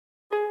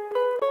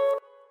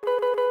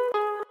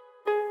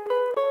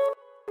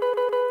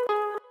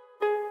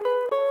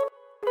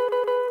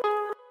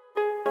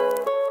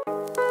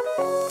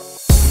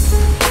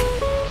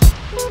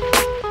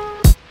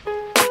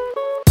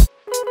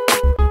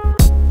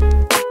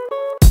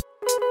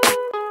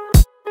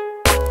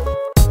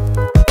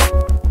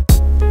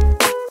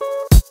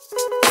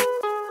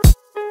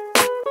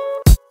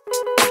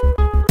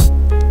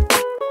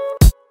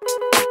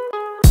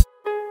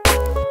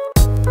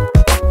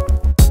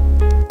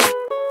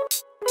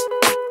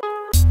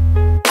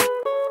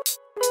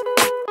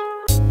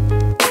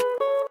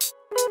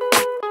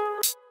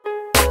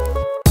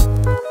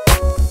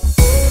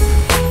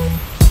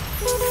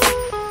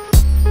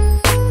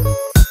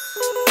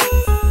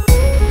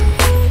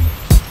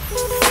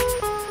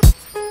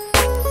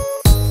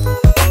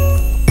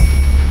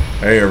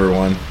Hey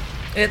everyone.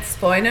 It's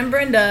Foyne and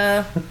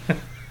Brenda,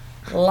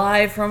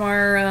 live from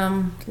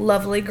our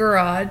lovely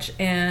garage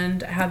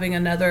and having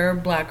another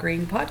Black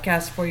Ring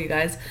podcast for you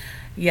guys.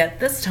 Yet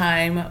this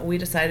time we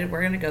decided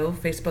we're going to go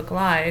Facebook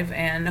Live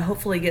and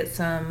hopefully get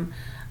some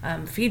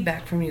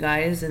feedback from you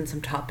guys and some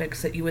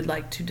topics that you would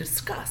like to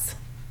discuss.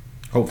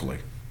 Hopefully.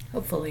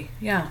 Hopefully,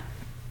 yeah.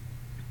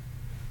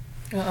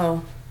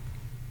 Uh-oh.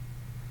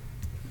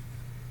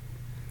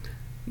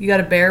 You got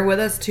to bear with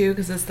us too,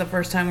 because it's the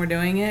first time we're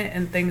doing it,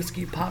 and things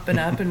keep popping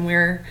up, and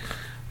we're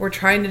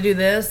trying to do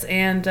this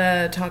and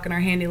talking our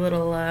handy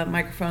little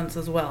microphones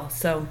as well.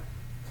 So,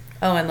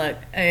 oh, and look,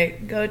 hey,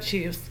 go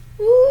Chiefs!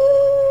 Woo!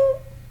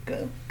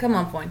 Go, come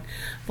on, Foyne.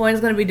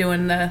 Foyne's going to be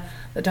doing the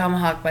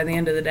tomahawk by the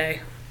end of the day.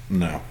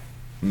 No,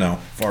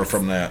 far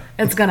from that.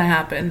 It's going to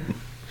happen.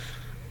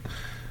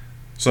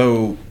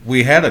 So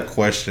we had a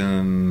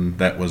question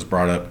that was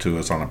brought up to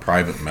us on a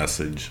private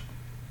message.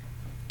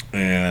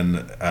 And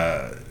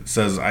it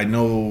says, I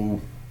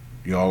know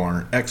y'all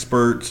aren't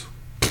experts.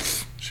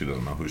 She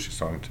doesn't know who she's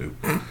talking to.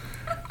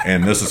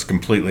 And this is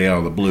completely out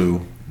of the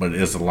blue, but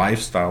is the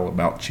lifestyle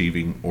about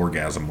achieving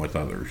orgasm with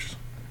others?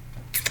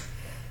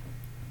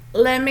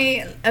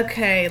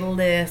 Okay,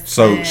 listen.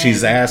 So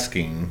she's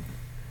asking,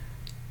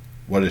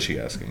 what is she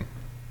asking?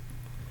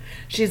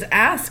 She's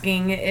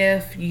asking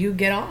if you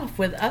get off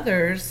with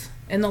others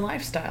in the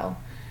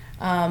lifestyle.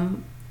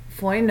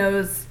 Foyne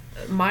knows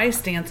my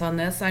stance on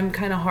this. I'm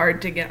kind of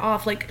hard to get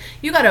off. Like,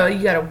 you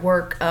gotta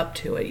work up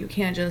to it. You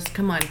can't just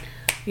come on.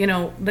 You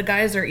know, the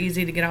guys are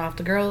easy to get off.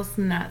 The girls,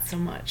 not so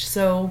much.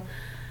 So,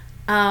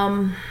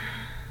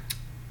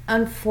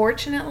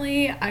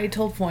 unfortunately, I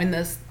told Foyne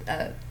this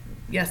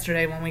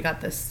yesterday when we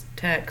got this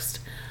text.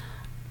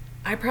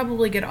 I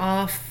probably get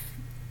off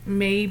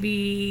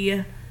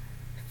maybe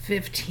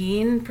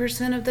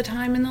 15% of the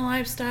time in the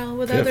lifestyle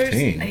with 15? others.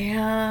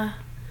 Yeah.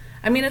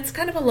 I mean, it's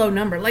kind of a low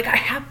number. Like, I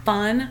have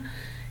fun.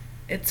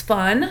 It's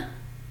fun,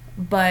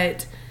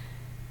 but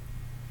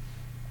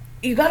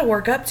you got to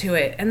work up to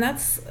it. And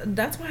that's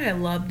why I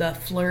love the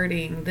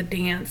flirting, the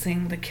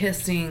dancing, the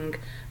kissing,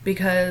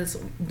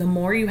 because the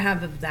more you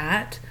have of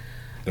that,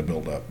 The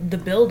build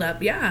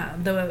up, yeah,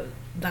 the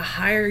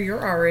higher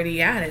you're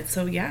already at it.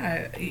 So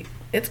yeah,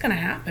 it's going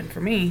to happen for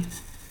me.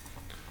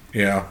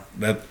 Yeah,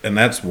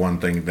 that's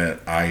one thing that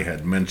I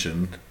had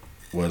mentioned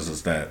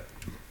is that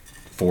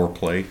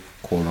foreplay,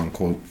 quote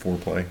unquote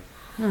foreplay.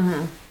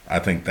 Mm-hmm. I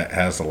think that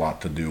has a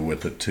lot to do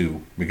with it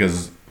too,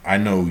 because I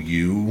know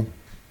you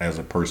as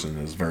a person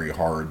is very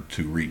hard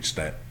to reach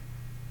that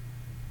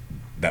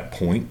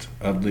point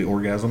of the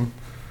orgasm,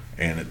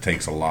 and it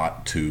takes a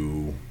lot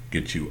to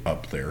get you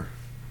up there.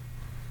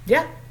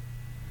 Yeah,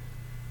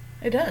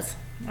 it does.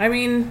 I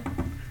mean,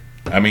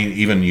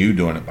 even you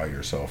doing it by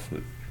yourself,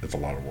 it's a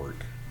lot of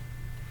work.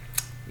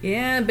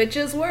 Yeah,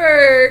 bitches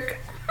work.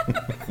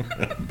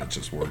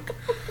 Bitches work.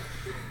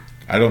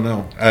 I don't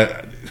know.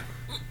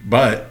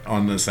 But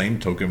on the same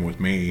token with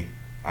me,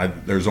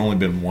 there's only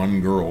been one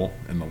girl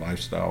in the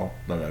lifestyle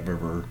that I've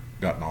ever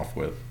gotten off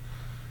with.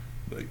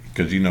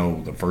 Because,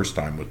 the first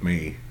time with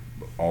me,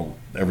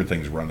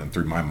 everything's running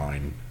through my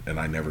mind, and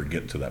I never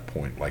get to that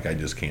point. Like, I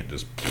just can't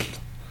just...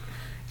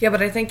 Yeah,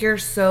 but I think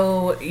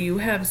you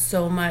have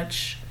so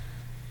much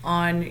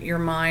on your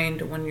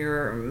mind when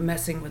you're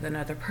messing with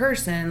another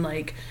person.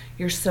 Like,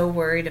 you're so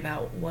worried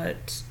about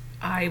what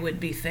I would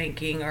be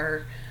thinking,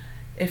 or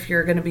if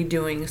you're going to be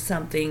doing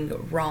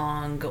something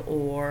wrong,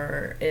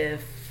 or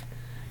if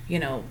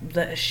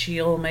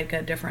she'll make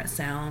a different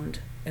sound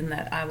and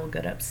that I will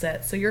get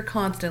upset. So you're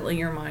constantly,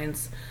 your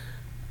mind's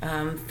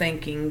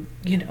thinking,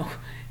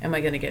 am I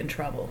going to get in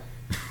trouble?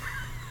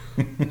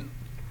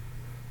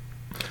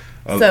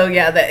 So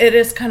yeah, it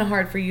is kind of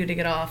hard for you to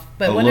get off.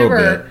 But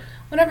whenever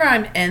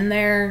I'm in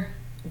there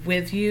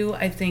with you,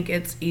 I think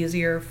it's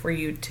easier for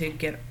you to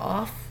get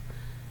off.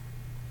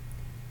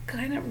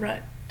 Kind of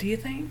right? Do you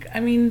think? I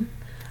mean,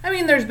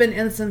 there's been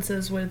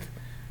instances with,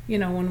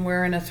 when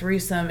we're in a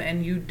threesome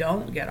and you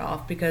don't get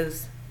off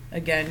because,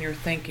 again, you're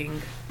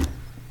thinking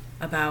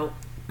about.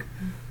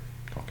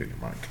 Talk in your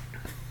mic.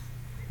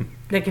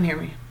 They can hear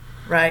me,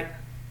 right?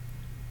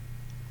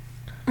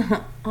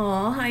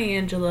 Aw, hi,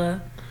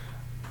 Angela.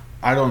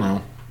 I don't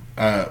know.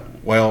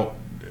 Well,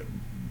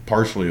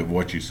 partially of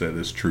what you said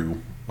is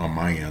true on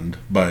my end,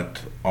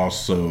 but I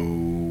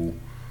also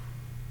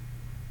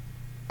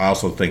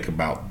think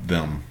about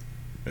them.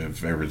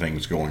 If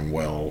everything's going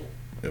well,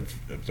 if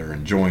they're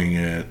enjoying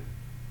it,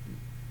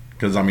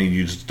 because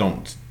you just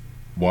don't,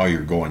 while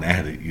you're going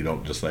at it, you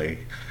don't just say,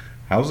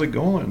 "How's it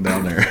going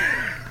down there?"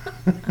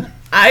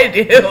 I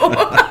do.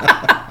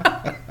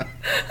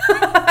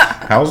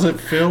 How's it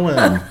feeling?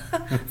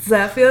 Does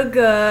that feel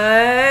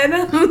good?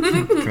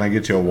 Can I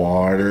get you a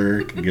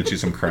water? Can I get you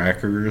some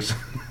crackers?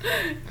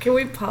 Can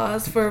we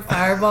pause for a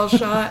fireball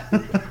shot?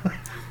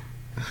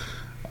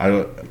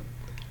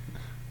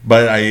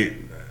 But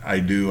I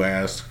do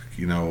ask,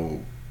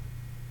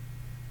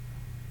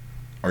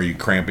 are you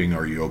cramping?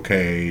 Are you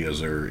okay? Is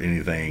there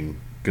anything?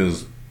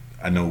 Because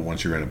I know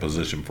once you're in a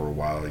position for a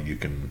while, you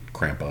can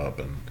cramp up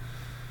and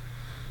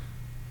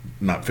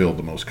not feel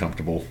the most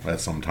comfortable at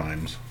some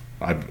times.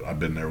 I've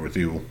been there with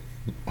you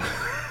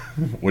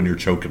when you're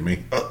choking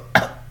me.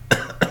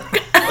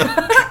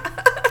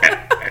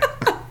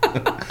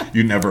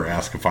 You never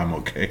ask if I'm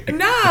okay.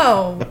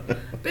 No,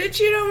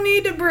 bitch, you don't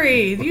need to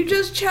breathe. You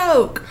just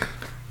choke.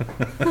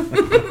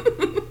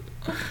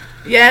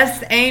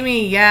 Yes,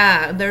 Amy,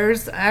 yeah.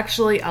 There's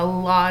actually a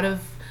lot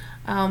of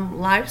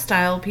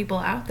lifestyle people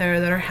out there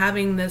that are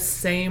having this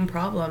same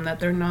problem, that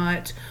they're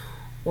not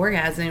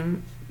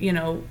orgasming,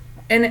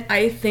 and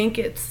I think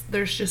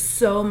there's just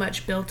so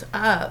much built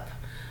up.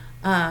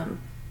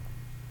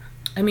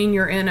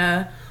 You're in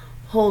a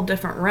whole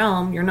different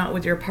realm. You're not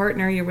with your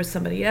partner, you're with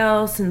somebody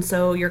else, and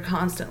so you're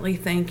constantly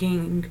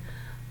thinking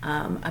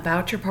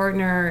about your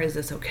partner. Is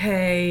this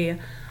okay?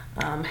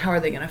 How are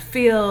they going to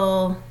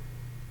feel?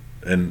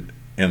 And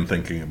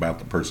thinking about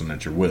the person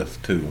that you're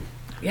with too.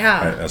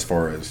 Yeah. As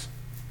far as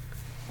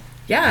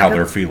yeah, how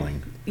they're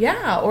feeling.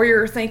 Yeah, or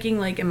you're thinking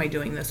like, am I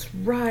doing this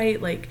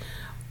right? Like,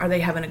 are they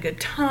having a good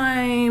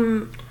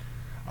time?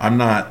 I'm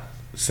not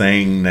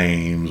saying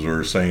names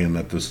or saying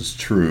that this is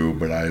true,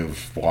 but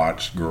I've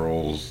watched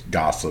girls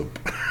gossip,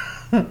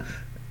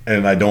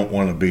 and I don't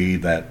want to be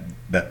that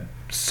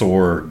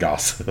sore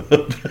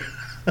gossip.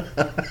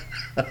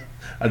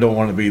 I don't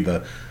want to be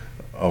the,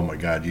 oh my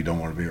God, you don't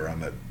want to be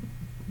around that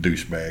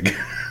douchebag.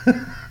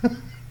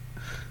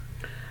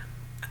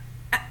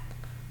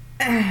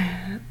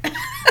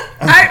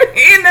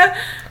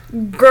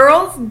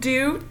 Girls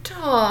do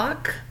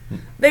talk.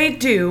 They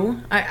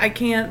do. I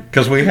can't.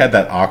 Because we had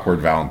that awkward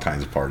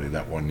Valentine's party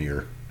that one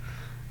year.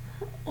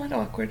 What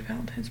awkward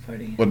Valentine's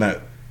party? When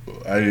that,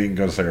 I didn't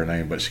go to say her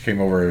name, but she came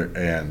over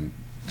and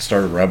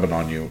started rubbing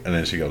on you, and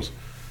then she goes,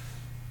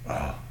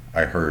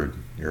 I heard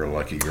you're a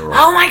lucky girl.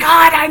 Oh my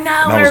God, I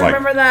know. I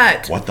remember like,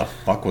 that. What the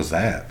fuck was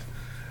that?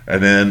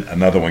 And then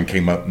another one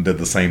came up and did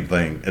the same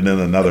thing. And then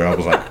another, I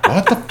was like,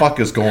 what the fuck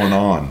is going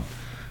on?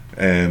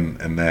 And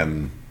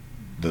then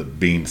the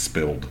bean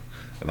spilled.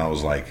 And I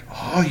was like,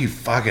 oh, you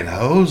fucking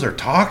hoes are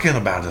talking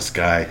about us,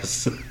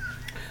 guys.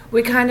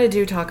 We kind of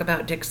do talk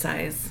about dick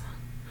size.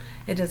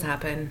 It does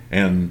happen.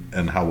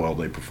 And how well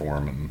they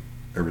perform and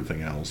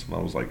everything else. And I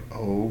was like,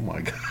 oh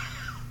my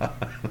God.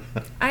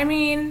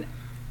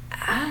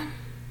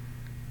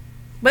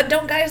 But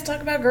don't guys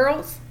talk about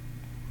girls?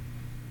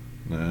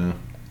 No.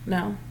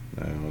 No.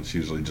 No, it's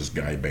usually just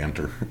guy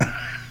banter.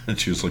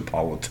 It's usually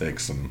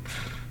politics and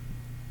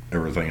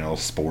everything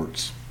else,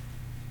 sports.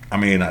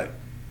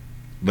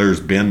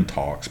 There's been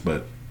talks,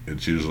 but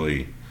it's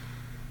usually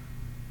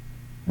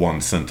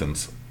one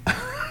sentence.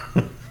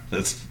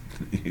 It's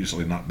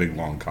usually not big,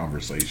 long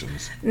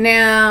conversations.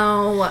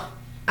 Now,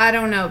 I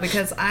don't know,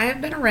 because I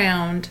have been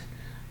around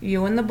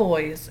you and the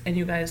boys, and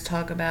you guys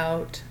talk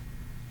about,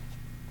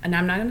 and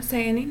I'm not going to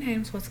say any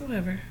names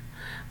whatsoever,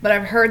 but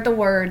I've heard the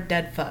word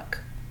dead fuck.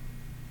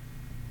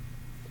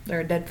 They're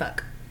a dead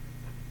fuck.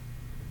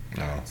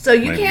 Oh, so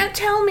you can't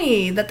tell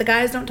me that the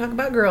guys don't talk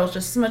about girls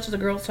just as much as the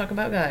girls talk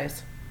about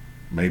guys.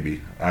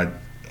 Maybe.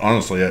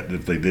 Honestly,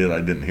 if they did,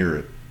 I didn't hear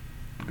it,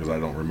 because I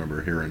don't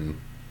remember hearing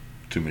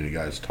too many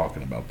guys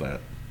talking about that.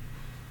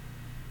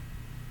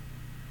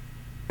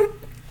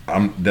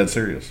 I'm dead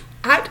serious.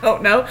 I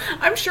don't know.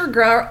 I'm sure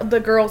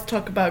the girls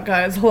talk about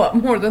guys a lot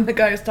more than the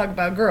guys talk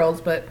about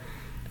girls, but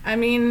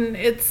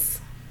it's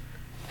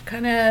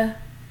kind of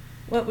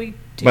what we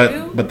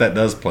do. But that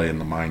does play in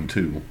the mind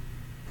too.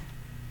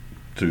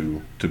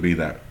 To be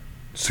that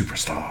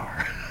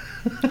superstar.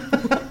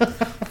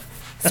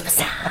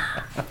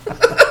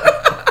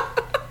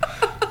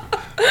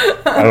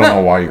 I don't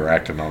know why you're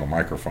acting on a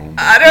microphone.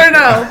 I don't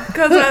know,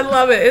 because I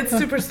love it. It's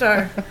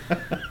superstar.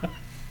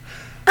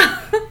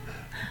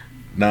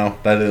 No,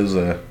 that is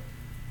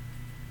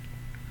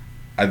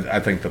I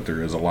think that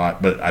there is a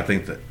lot, but I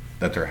think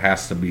that there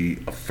has to be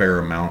a fair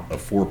amount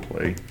of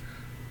foreplay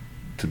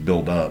to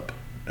build up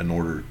in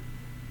order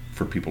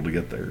for people to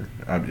get there.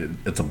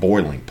 It's a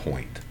boiling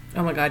point.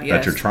 Oh my God, yes.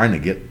 That you're trying to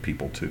get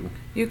people to.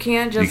 You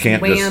can't just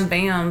wham,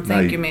 bam,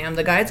 thank you, ma'am.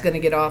 The guy's going to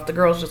get off. The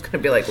girl's just going to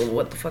be like, well,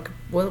 what the fuck?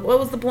 What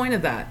was the point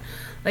of that?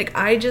 Like,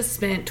 I just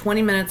spent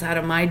 20 minutes out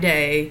of my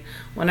day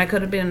when I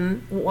could have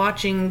been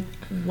watching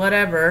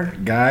whatever.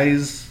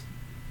 Guys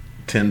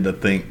tend to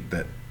think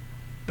that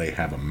they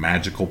have a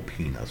magical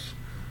penis.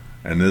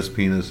 And this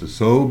penis is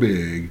so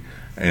big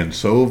and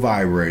so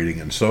vibrating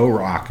and so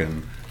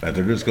rocking that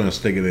they're just going to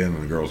stick it in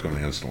and the girl's going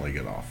to instantly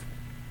get off.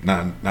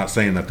 Not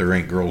saying that there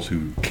ain't girls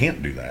who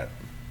can't do that,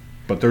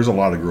 but there's a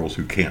lot of girls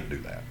who can't do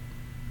that.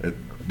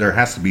 There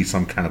has to be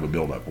some kind of a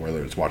build-up,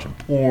 whether it's watching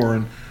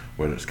porn,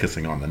 whether it's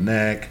kissing on the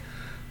neck,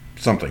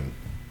 something.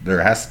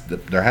 There has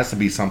to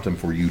be something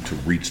for you to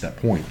reach that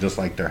point, just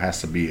like there has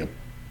to be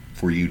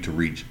for you to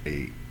reach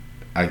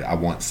I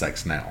want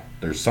sex now.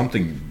 There's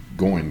something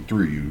going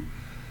through you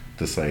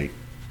to say,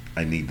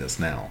 I need this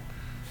now.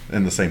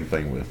 And the same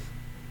thing with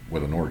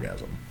an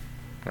orgasm.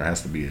 There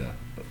has to be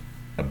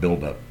a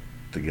build-up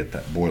to get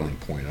that boiling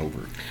point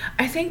over.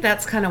 I think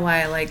that's kind of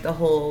why I like the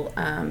whole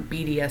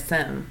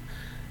BDSM,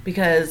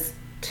 because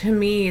to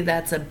me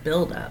that's a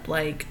build-up.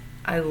 Like,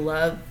 I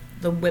love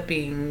the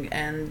whipping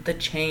and the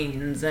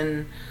chains,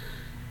 and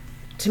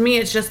to me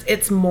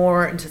it's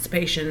more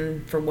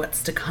anticipation for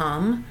what's to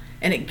come,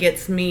 and it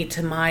gets me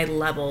to my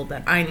level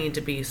that I need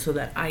to be so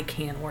that I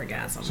can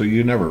orgasm. So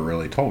you never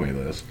really told me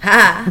this.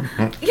 Yeah,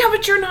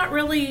 but you're not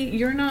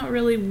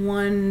really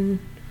one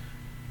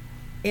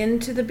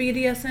into the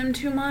BDSM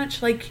too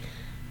much. Like,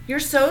 you're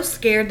so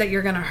scared that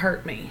you're gonna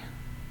hurt me.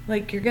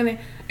 Like, you're gonna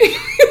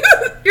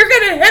you're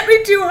gonna hit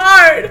me too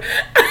hard, and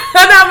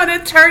I'm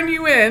gonna turn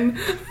you in.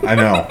 I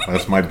know.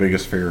 That's my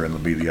biggest fear in the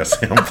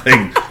BDSM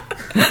thing.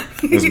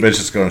 This bitch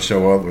is gonna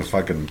show up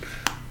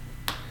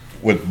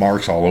with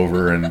marks all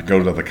over and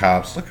go to the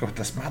cops. Look at what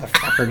this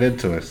motherfucker did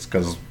to us.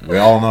 Because we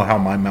all know how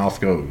my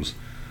mouth goes.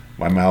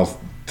 My mouth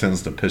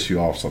tends to piss you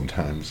off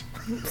sometimes.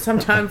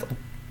 Sometimes,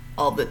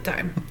 all the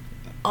time.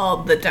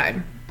 All the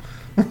time.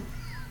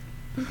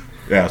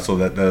 Yeah, so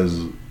that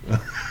does...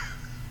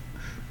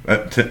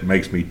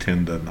 makes me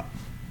tend to not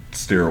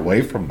steer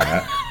away from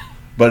that.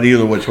 But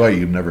either which way,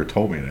 you've never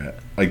told me that.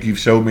 Like, you've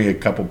showed me a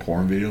couple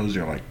porn videos.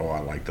 You're like, oh,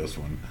 I like this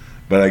one.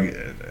 But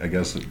I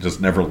guess it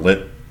just never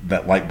lit...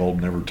 That light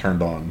bulb never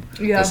turned on.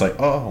 Yeah. It's like,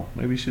 oh,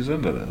 maybe she's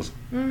into this.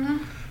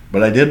 Mm-hmm.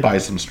 But I did buy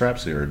some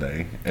straps the other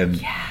day.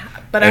 And yeah,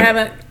 but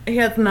he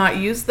has not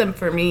used them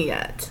for me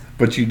yet.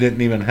 But you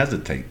didn't even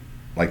hesitate.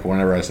 Like,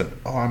 whenever I said,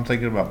 oh, I'm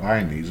thinking about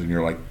buying these. And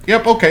you're like,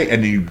 yep, okay.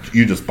 And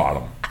you just bought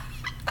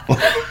them.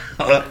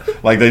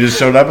 Like, they just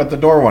showed up at the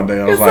door one day.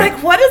 I was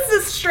like, what is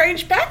this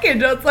strange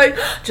package? I was like,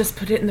 just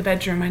put it in the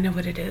bedroom. I know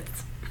what it is.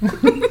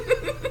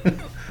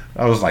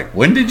 I was like,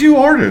 when did you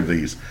order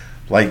these?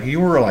 Like, you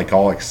were, like,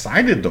 all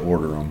excited to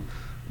order them.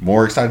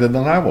 More excited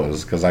than I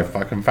was, because I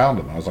fucking found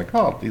them. I was like,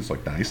 oh, these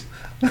look nice.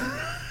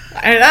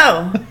 I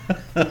know.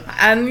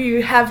 And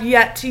you have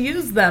yet to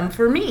use them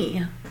for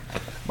me.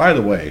 By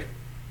the way,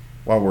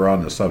 while we're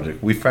on the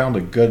subject, we found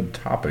a good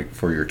topic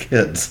for your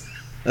kids.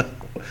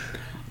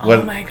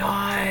 Oh, my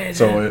God.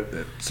 So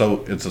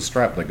it's a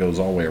strap that goes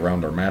all the way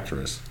around our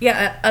mattress.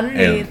 Yeah,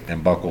 underneath.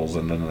 And buckles,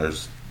 and then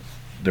there's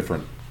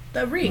different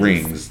the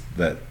rings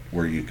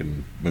where you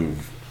can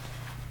move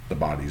the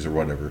bodies or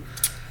whatever,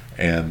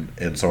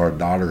 and so our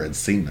daughter had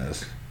seen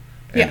this,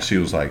 and she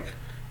was like,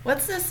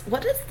 "What's this?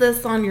 What is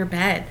this on your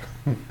bed?"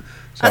 So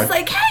I was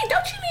like, "Hey,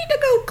 don't you need to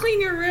go clean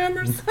your room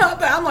or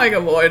something?" I'm like,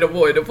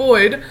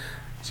 avoid.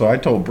 So I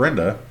told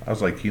Brenda, I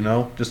was like,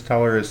 just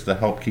tell her it's to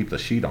help keep the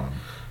sheet on,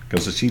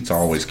 because the sheets are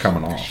always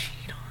coming off.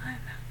 Sheet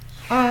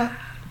on.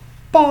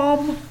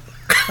 Bomb.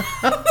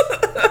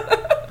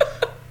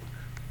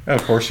 And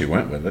of course, she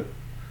went with it.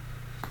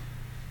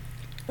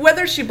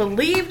 Whether she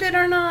believed it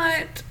or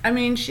not, I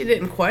mean, she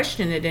didn't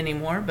question it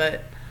anymore,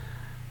 but...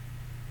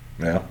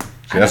 Yeah,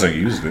 she hasn't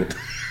used it.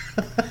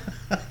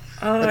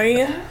 Oh,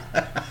 yeah.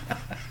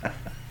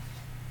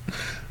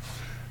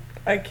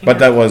 I can't. But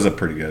that was a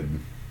pretty good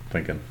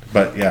thinking.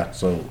 But yeah,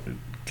 so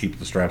keep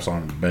the straps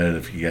on in bed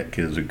if you get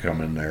kids who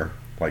come in there,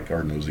 like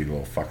our nosy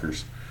little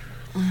fuckers.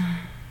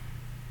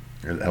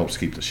 It helps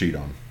keep the sheet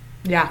on.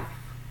 Yeah.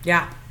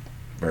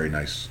 Very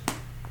nice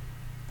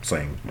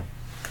saying.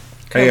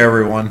 Okay. Hey,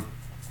 everyone.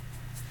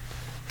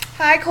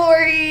 Hi,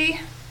 Corey.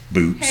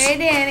 Boots. Hey,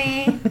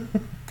 Danny.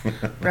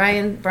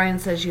 Brian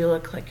says you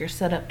look like you're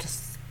set up to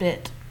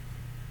spit.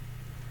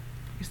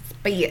 You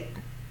spit.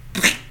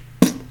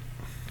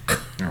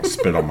 I'll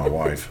spit on my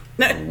wife.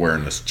 I'm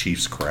wearing this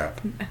Chiefs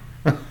crap.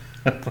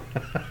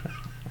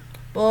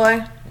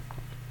 Boy.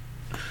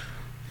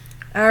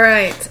 All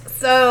right.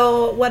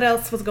 So what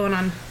else was going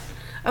on?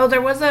 Oh,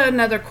 there was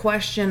another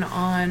question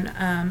on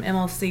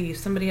MLC.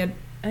 Somebody had,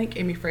 I think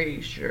Amy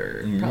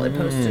Frazier probably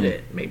posted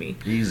it, maybe.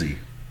 Easy.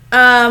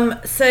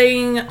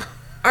 Saying,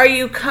 are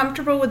you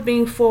comfortable with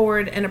being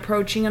forward and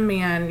approaching a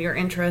man you're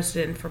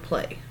interested in for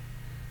play?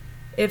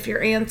 If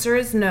your answer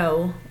is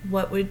no,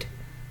 what would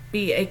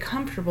be a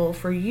comfortable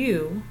for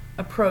you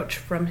approach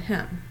from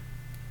him?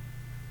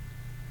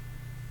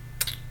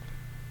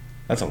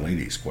 That's a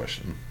lady's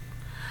question.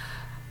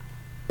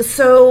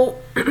 So,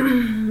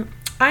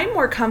 I'm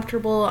more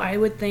comfortable, I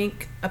would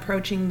think,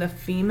 approaching the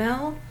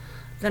female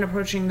than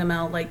approaching the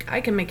male. Like, I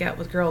can make out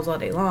with girls all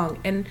day long,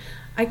 and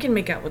I can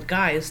make out with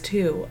guys,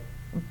 too.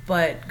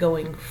 But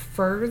going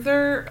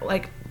further,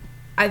 like,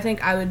 I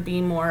think I would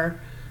be more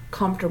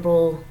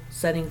comfortable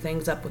setting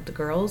things up with the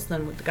girls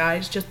than with the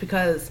guys, just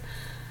because,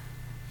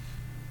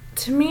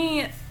 to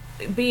me,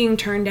 being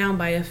turned down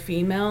by a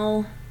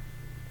female,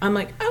 I'm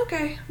like,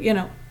 okay,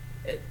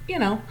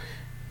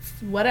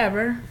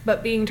 whatever.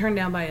 But being turned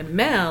down by a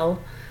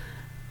male,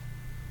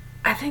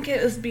 I think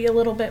it would be a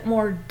little bit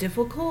more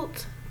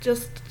difficult,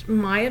 just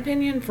my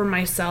opinion for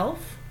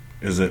myself.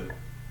 Is it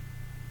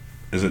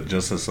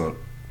just as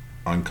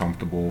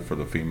uncomfortable for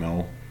the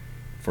female,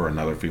 for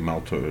another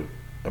female to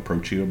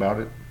approach you about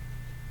it?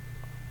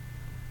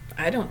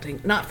 I don't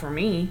think, not for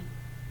me.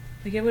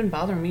 Like, it wouldn't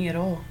bother me at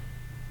all.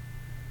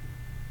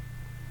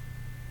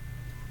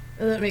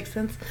 Does that make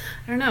sense?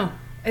 I don't know.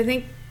 I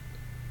think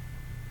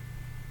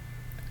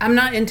I'm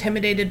not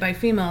intimidated by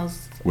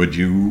females. Would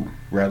you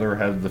rather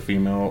have the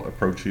female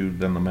approach you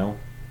than the male?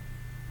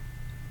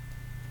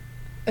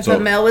 If a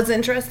male was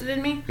interested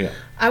in me, Yeah.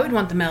 I would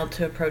want the male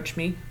to approach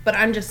me. But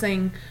I'm just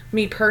saying,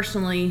 me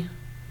personally,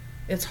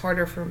 it's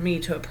harder for me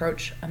to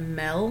approach a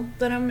male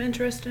that I'm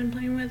interested in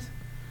playing with.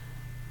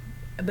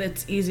 But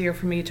it's easier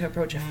for me to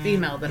approach a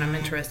female that I'm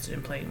interested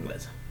in playing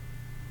with.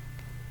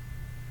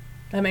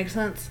 That makes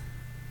sense?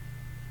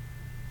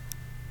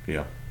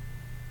 Yeah.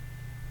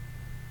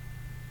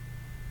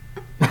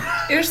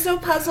 You're so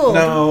puzzled.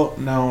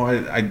 No,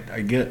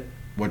 I get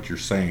what you're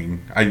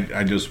saying.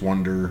 I just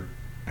wonder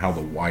how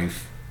the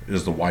wife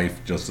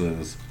just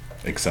as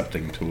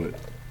accepting to it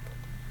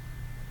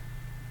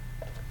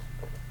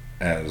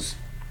as.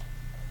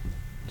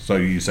 So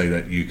you say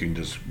that you can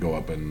just go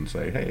up and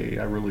say, "Hey,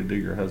 I really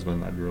dig your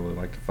husband. I'd really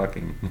like to fuck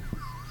him."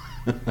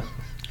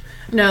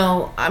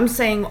 No, I'm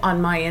saying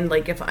on my end,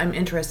 like if I'm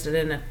interested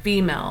in a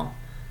female,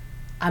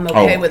 I'm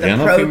okay with in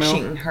a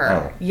approaching female? her.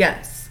 Oh.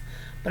 Yes.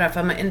 But if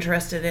I'm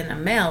interested in a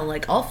male,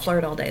 like I'll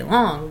flirt all day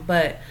long.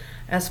 But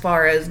as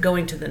far as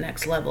going to the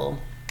next level,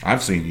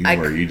 I've seen you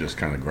where you just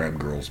kind of grab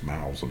girls'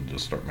 mouths and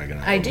just start making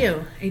out. I with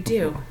them.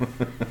 do.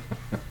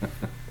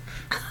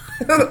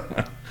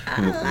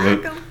 I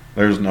like 'em.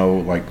 There's no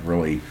like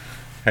really,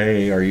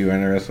 hey, are you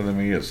interested in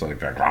me? It's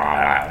like,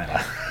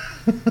 I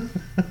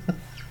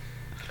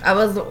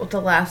was at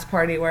the last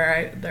party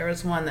where there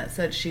was one that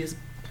said she's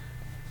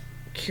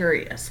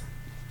curious.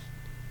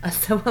 I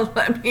said, well,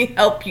 let me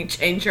help you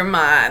change your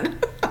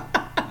mind.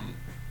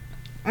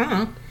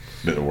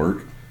 Did it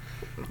work?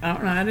 I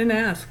don't know. I didn't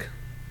ask.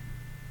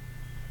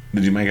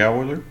 Did you make out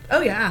with her?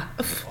 Oh, yeah.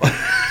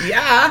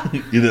 Yeah.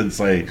 You didn't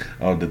say,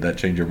 oh, did that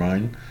change your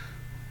mind?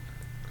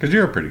 Because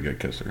you're a pretty good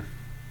kisser.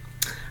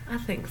 I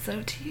think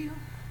so, too.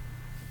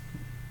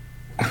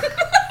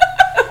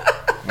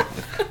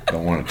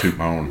 Don't want to toot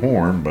my own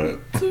horn, but...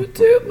 Toot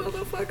toot,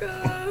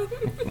 motherfucker.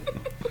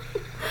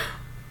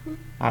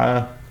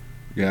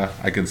 Yeah,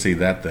 I can see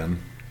that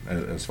then,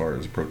 as far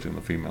as approaching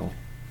the female.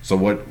 So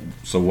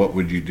what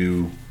would you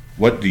do?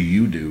 What do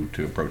you do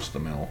to approach the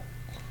male,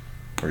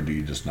 or do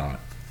you just not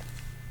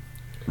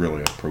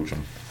really approach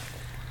them?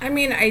 I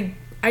mean,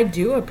 I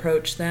do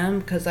approach them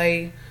because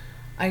I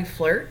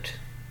flirt,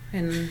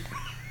 and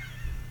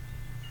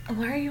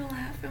why are you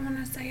laughing when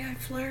I say I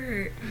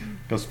flirt?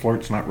 Because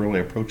flirt's not really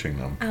approaching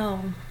them.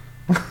 Oh,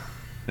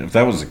 If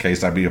that was the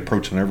case, I'd be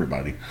approaching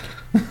everybody.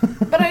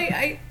 but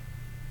I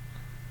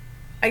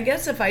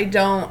guess if I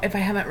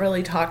haven't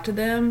really talked to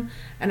them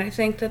and I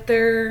think that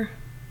they're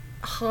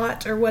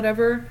hot or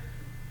whatever,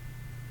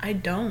 I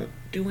don't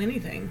do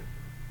anything.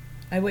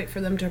 I wait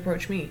for them to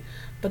approach me.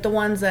 But the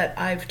ones that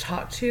I've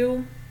talked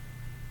to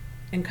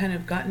and kind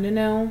of gotten to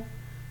know,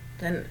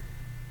 then,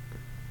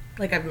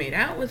 like, I've made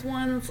out with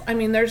ones. I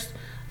mean, there's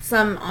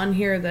some on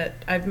here that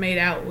I've made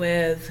out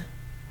with,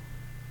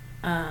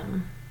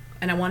 and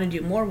I want to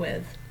do more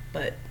with,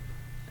 but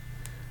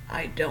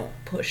I don't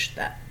push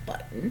that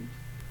button.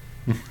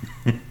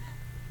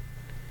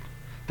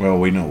 Well,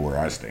 we know where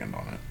I stand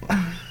on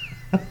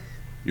it.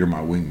 You're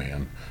my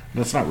wingman.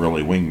 That's not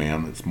really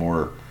wingman. It's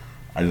more,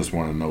 I just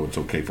want to know it's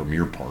okay from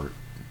your part.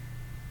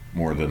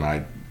 More than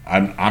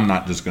I'm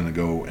not just going to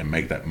go and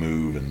make that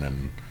move and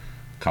then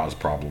cause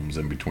problems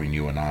in between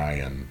you and I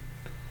and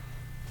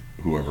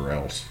whoever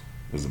else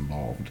is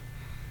involved.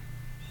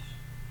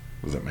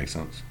 Does that make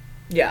sense?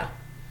 Yeah.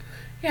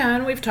 Yeah,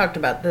 and we've talked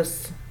about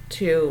this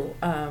too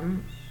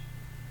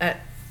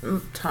at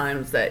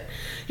times that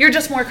you're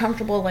just more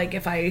comfortable, like,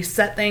 if I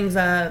set things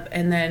up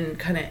and then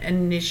kind of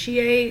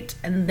initiate,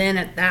 and then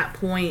at that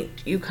point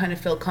you kind of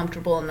feel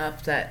comfortable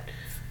enough that,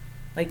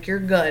 like, you're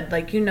good.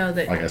 Like, you know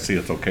that... Like, I see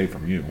it's okay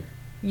from you.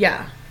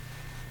 Yeah.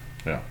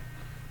 Yeah.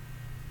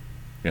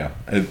 Yeah.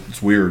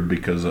 It's weird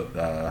because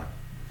the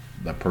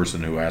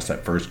person who asked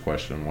that first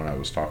question, when I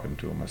was talking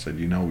to him, I said,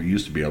 we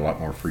used to be a lot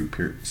more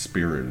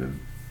free-spirited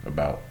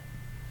about...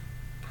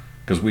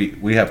 Because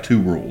we have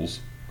 2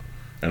 rules,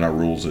 and our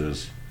rules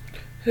is...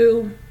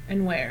 Who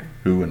and where.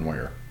 Who and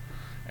where.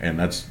 And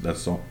that's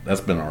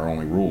been our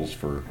only rules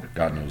for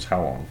God knows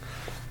how long.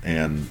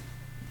 And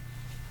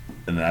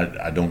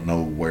I don't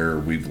know where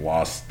we've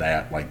lost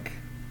that, like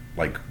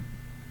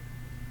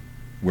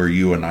where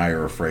you and I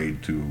are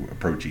afraid to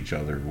approach each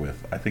other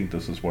with, I think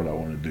this is what I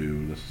want to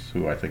do, this is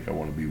who I think I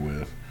want to be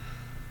with.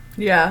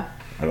 Yeah.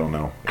 I don't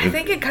know. I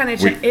think it kind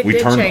of we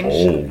did turned change.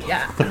 old.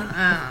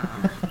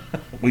 Yeah.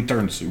 We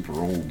turned super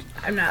old.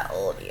 I'm not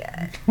old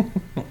yet.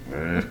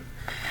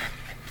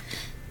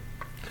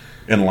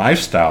 In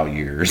lifestyle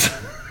years.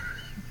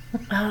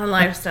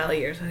 Lifestyle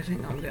years, I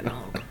think I'm getting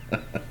old.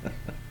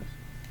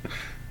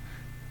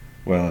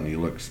 Well, and he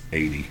looks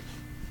 80.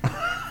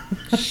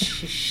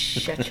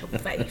 Shut your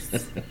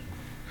face.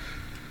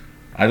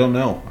 I don't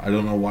know. I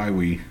don't know why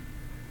we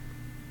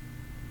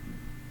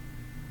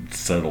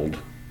settled.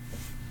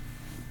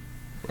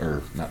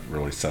 Or not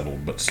really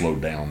settled, but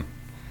slowed down.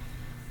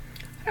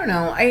 I don't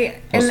know.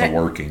 Plus the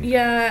working.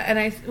 Yeah,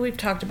 and we've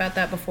talked about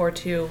that before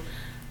too.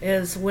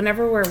 Is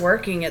whenever we're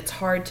working, it's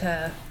hard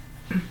to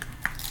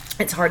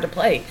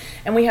play,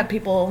 and we have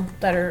people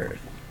that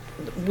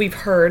we've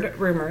heard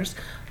rumors,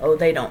 oh,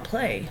 they don't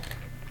play,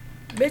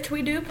 Bitch,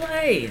 we do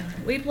play.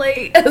 We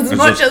play as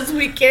much as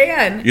we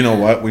can. You know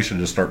what? We should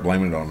just start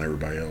blaming it on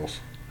everybody else.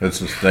 It's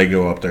just they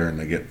go up there and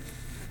they get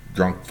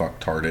drunk,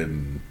 fuck-tarded,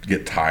 and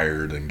get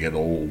tired and get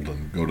old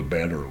and go to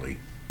bed early.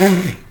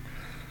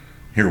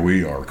 Here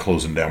we are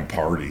closing down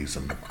parties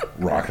and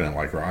rocking it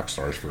like rock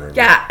stars forever.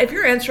 Yeah, if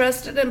you're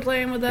interested in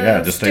playing with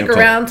us, just stick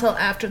around till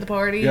after the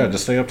party. Yeah,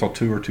 just stay up till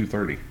 2 or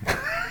 2:30.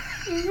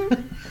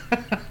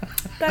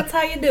 That's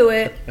how you do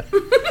it.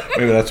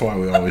 Maybe that's why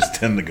we always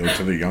tend to go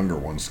to the younger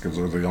ones, because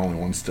they're the only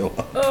ones still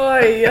up. Oh,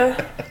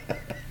 yeah.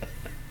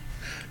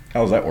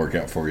 How's that work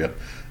out for you?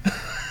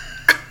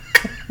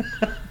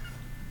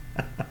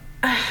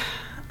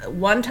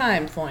 One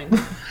time, Foyne.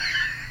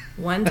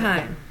 One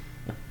time.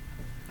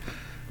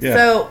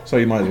 Yeah. So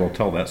you might as well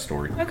tell that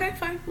story. Okay,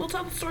 fine. We'll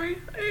tell the story.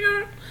 There you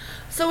go.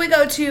 So we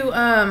go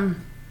to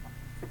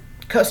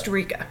Costa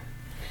Rica.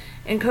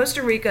 In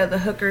Costa Rica, the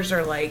hookers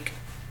are like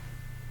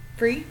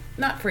free.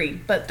 Not free,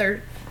 but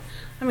they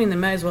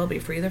might as well be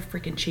free. They're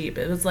freaking cheap.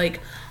 It was like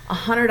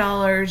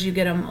 $100. You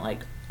get them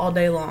like all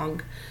day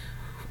long.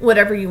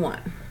 Whatever you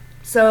want.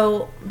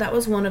 So that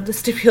was one of the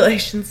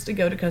stipulations to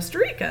go to Costa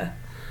Rica.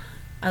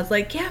 I was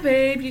like, yeah,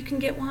 babe, you can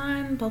get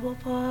one, blah, blah,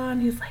 blah.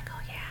 And he's like, oh,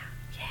 yeah.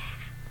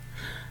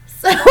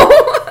 So,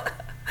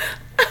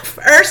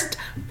 first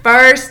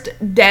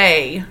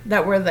day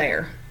that we're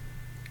there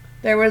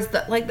was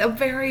the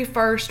very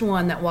first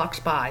one that walks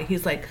by.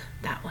 He's like,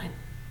 that one.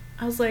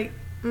 I was like,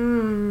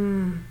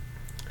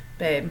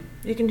 babe,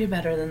 you can do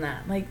better than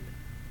that. Like,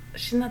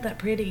 she's not that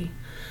pretty.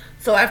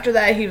 So after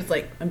that, he was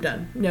like, I'm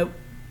done. Nope.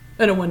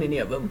 I don't want any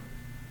of them.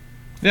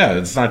 Yeah,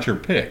 it's not your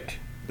pick.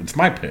 It's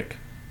my pick.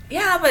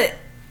 Yeah, but...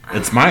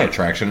 It's my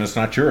attraction. It's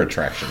not your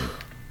attraction.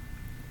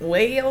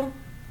 Well,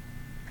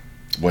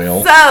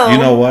 so, you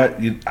know what?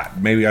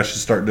 Maybe I should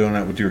start doing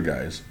that with your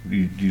guys.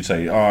 You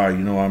say, oh,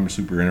 I'm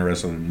super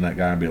interested in that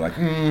guy. And be like,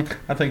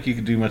 I think you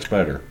could do much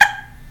better.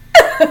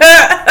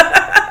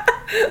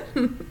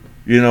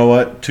 You know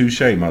what?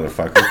 Touche,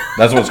 motherfucker.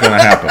 That's what's going to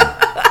happen.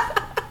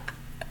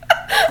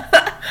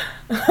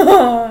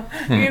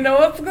 You know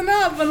what's going to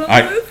happen.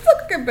 It's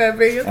okay,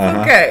 baby. It's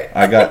okay.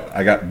 I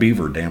got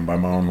beaver damned by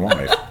my own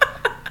wife.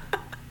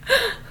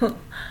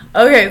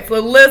 Okay, so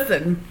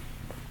listen.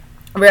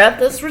 We're at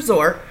this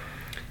resort,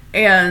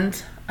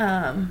 and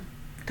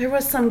there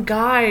was some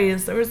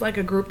guys. There was like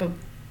a group of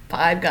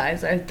 5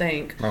 guys, I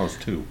think. No, it was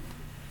 2.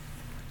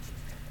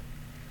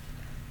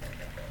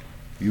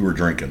 You were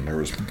drinking. There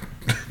was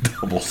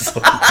doubles.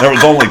 There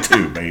was only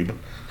 2, babe.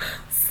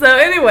 So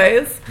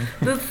anyways,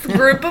 this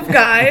group of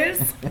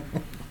guys.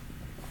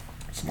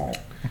 Small.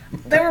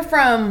 They were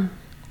from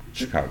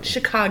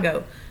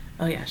Chicago.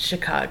 Oh, yeah,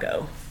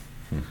 Chicago.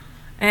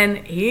 And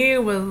he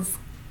was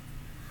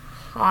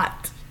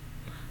hot.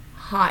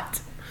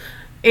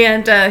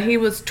 And he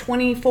was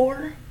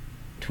 24?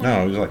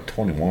 No, he was like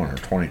 21 or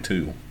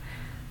 22.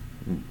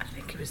 I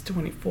think he was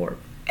 24.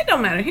 It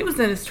don't matter. He was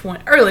in his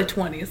early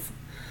 20s.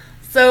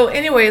 So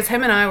anyways,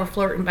 him and I were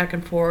flirting back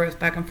and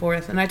forth.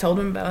 And I told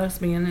him about us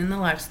being in the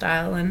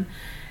lifestyle.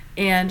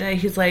 And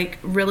he's like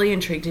really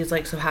intrigued. He's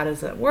like, so how does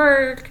that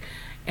work?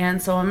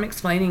 And so I'm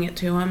explaining it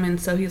to him.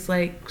 And so he's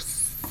like,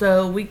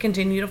 so we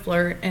continue to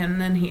flirt. And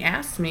then he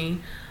asked me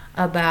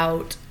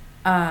about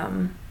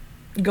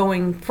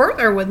going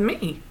further with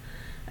me.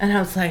 And I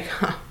was like,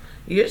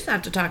 you just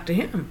have to talk to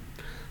him.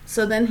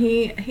 So then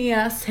he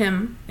asked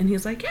him, and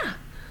he's like, yeah,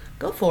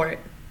 go for it.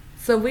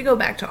 So we go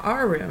back to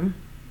our room.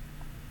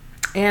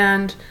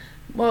 And,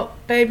 well,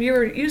 babe,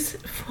 you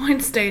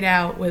stayed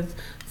out with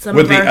some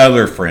with the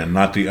other friend,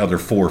 not the other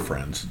 4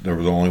 friends. There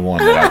was only one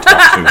that I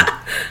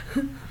talked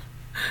to.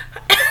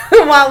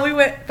 While we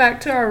went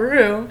back to our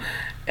room,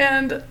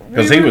 and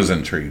because he was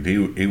intrigued,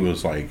 he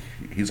was like,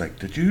 he's like,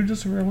 did you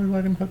just really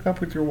let him hook up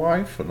with your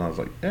wife? And I was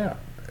like, yeah.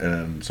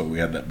 And so we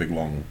had that big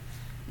long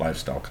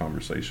lifestyle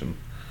conversation.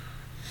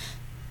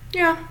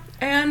 Yeah,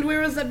 and we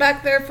was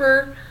back there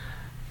for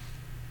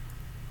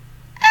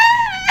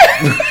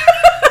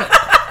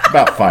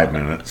about 5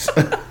 minutes.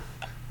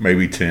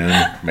 Maybe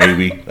 10.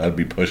 Maybe. I'd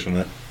be pushing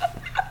it.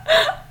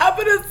 I'm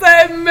going to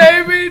say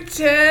maybe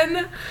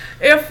 10,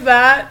 if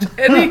that.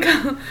 And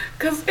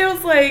because it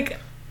was like,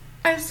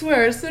 I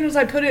swear, as soon as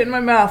I put it in my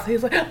mouth,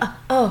 he's like,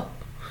 oh.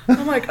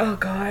 I'm like, oh,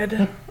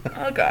 God.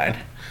 Oh, God.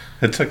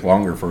 It took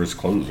longer for his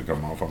clothes to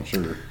come off, I'm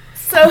sure.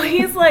 So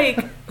he's like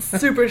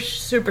super,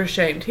 super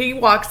shamed. He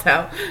walks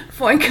out.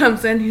 Foyne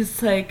comes in.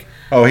 He's like...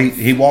 Oh,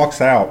 he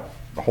walks out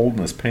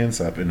holding his pants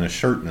up and his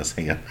shirt in his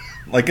hand.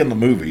 Like in the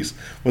movies.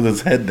 With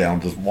his head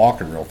down, just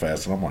walking real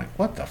fast. And I'm like,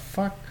 what the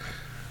fuck?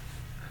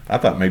 I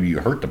thought maybe you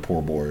hurt the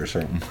poor boy or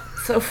something.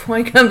 So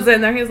Foyne comes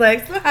in there. He's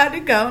like, so how'd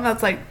it go? And I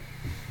was like,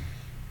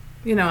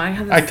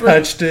 I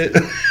touched it.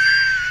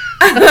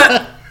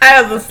 I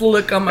have this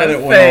look on my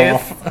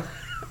face.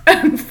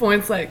 And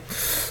Foyne's like,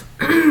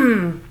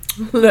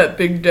 let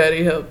Big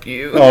Daddy help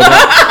you. Oh,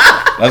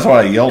 that's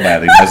why I yelled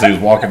at him as he was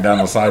walking down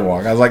the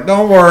sidewalk. I was like,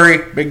 don't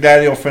worry, Big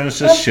Daddy will finish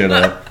this shit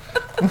up.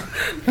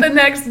 The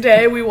next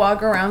day, we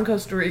walk around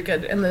Costa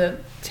Rica in the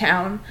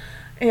town,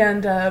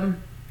 and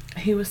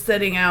he was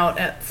sitting out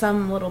at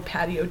some little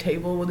patio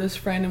table with his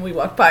friend, and we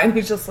walked by, and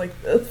he's just like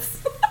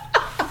this.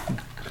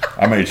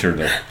 I made sure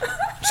to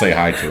say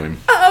hi to him.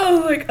 I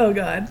was like, oh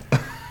God.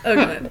 Oh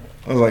God.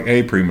 I was like,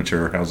 hey,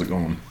 premature, how's it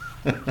going?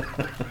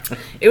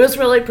 It was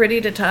really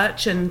pretty to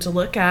touch and to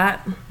look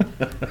at.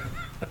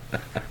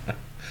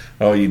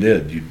 Oh, you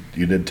did.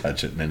 You did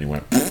touch it, and then you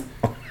went.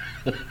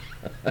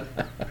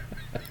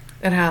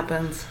 It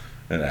happens.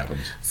 It happens.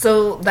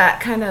 So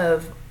that kind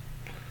of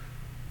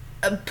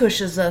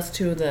pushes us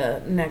to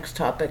the next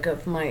topic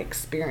of my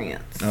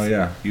experience. Oh,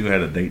 yeah. You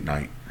had a date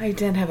night. I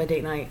did have a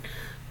date night.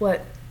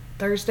 What,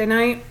 Thursday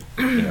night?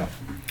 Yeah.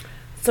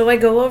 So I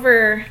go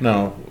over.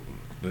 No,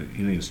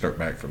 you need to start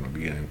back from the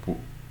beginning.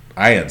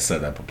 I had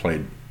set up a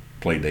play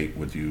date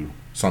with you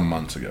some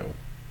months ago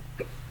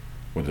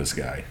with this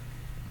guy.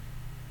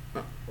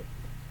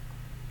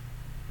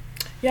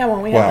 Yeah,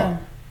 when we had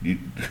You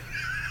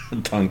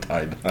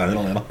tongue-tied.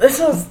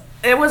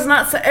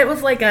 it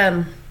was like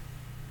a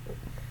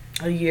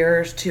year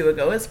or two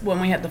ago. It's when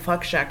we had the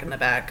fuck shack in the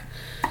back.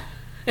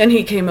 And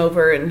he came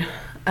over and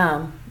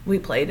we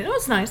played. And it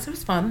was nice. It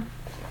was fun.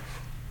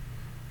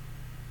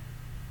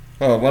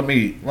 Well, let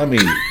me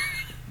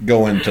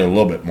go into a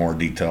little bit more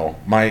detail.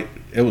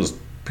 It was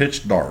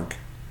pitch dark,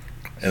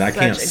 and I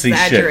can't see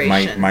shit.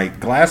 My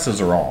glasses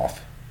are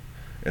off,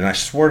 and I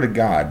swear to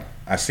God,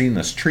 I seen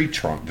this tree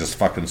trunk just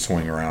fucking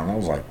swing around. I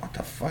was like, what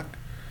the fuck?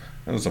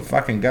 It was a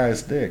fucking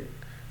guy's dick.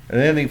 And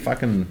then he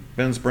fucking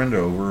bends Brenda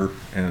over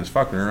and is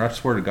fucking her. I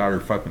swear to God, her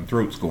fucking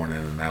throat's going in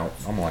and out.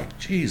 I'm like,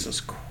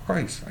 Jesus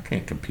Christ, I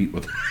can't compete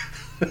with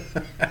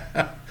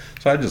that.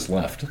 So I just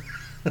left.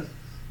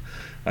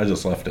 I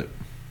just left it.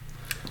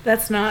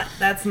 That's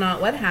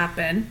not what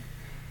happened.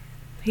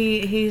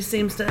 He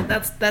seems to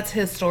that's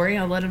his story.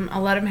 I'll let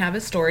him have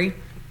his story.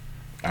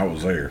 I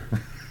was there.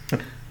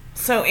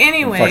 So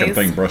anyways, the fucking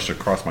thing brushed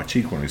across my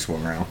cheek when he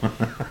swung around.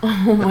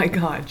 Oh my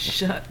God,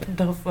 shut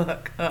the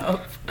fuck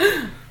up.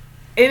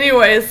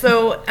 Anyway,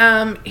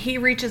 so he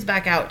reaches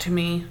back out to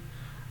me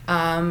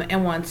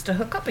and wants to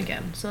hook up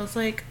again. So I was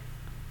like,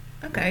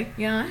 okay,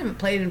 yeah, I haven't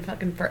played in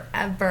fucking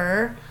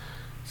forever.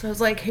 So I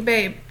was like, hey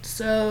babe,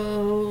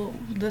 so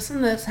this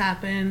and this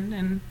happened,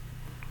 and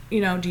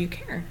do you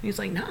care? He's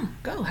like, no,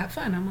 go have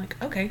fun. I'm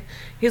like, okay.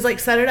 He's like,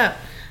 set it up,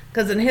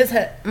 because in his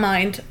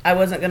mind I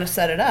wasn't gonna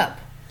set it up.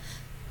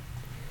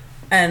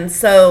 And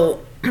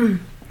so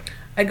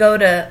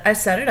I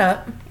set it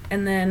up,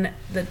 and then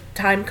the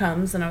time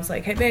comes, and I was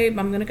like, hey babe,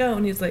 I'm gonna go.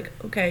 And he's like,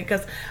 okay,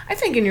 because I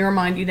think in your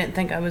mind you didn't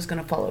think I was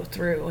gonna follow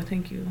through. I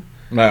think you.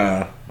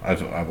 Nah,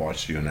 I've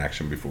watched you in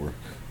action before.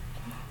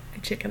 I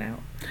chicken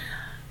out.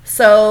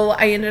 So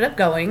I ended up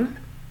going,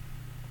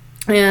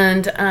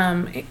 and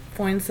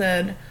Foyne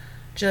said,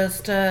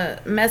 just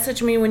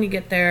message me when you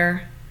get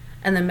there,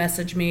 and then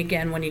message me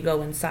again when you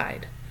go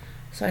inside.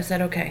 So I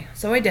said, okay.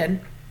 So I did.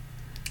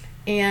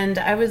 And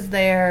I was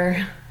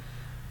there.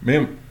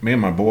 Me and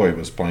my boy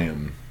was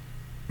playing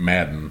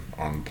Madden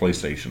on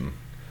PlayStation,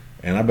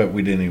 and I bet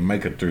we didn't even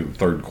make it through the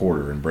third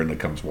quarter, and Brenda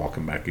comes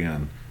walking back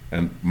in.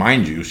 And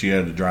mind you, she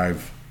had to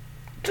drive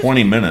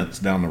 20 minutes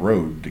down the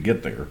road to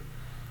get there.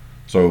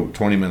 So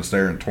 20 minutes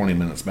there and 20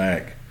 minutes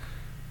back,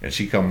 and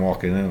she come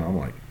walking in. I'm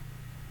like,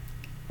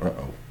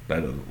 uh-oh,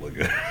 that doesn't look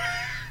good.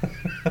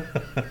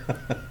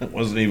 It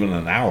wasn't even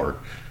an hour.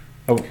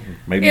 Oh,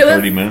 maybe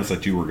 30 minutes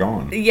that you were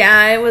gone.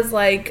 Yeah, it was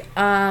like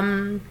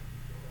 15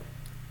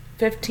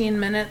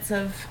 minutes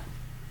of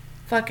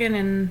fucking,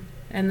 and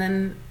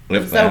then it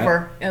was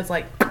over. It was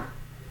like,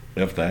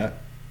 if that.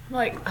 I'm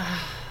like,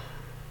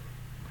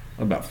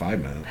 about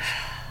 5 minutes.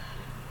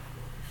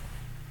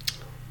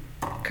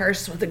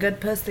 Cursed with a good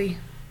pussy.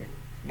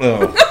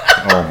 Oh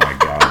my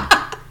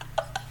God.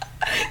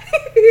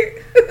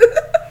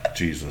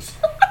 Jesus.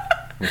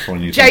 Which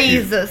one you think?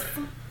 Jesus.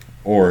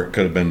 Or it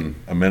could have been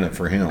a minute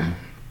for him.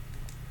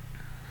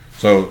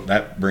 So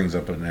that brings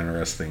up an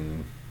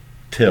interesting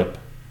tip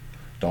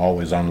to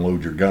always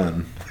unload your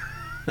gun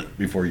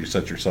before you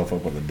set yourself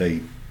up with a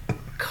date.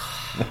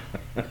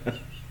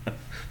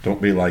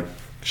 Don't be like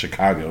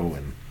Chicago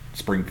and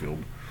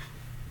Springfield.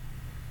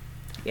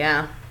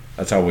 Yeah.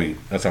 That's how we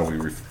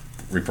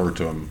refer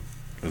to them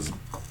as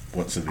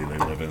what city they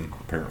live in.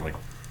 Apparently,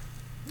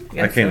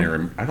 I can't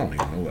even. I don't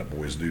even know that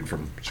boy's dude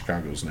from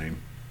Chicago's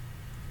name.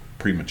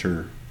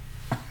 Premature.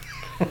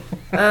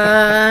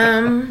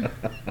 I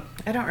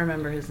don't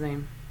remember his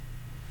name.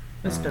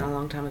 It's been a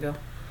long time ago.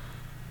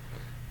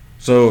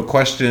 So, a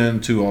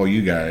question to all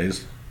you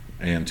guys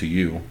and to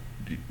you: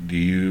 do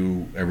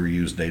you ever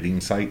use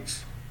dating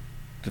sites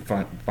to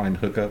find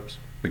hookups?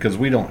 Because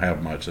we don't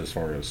have much as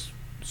far as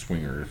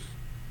swingers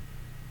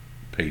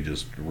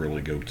pages to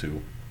really go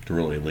to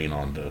really lean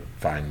on to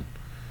find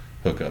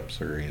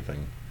hookups or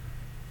anything.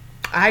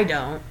 I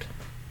don't.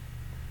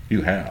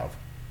 You have.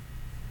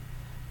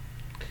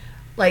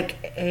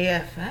 Like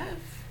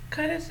AFF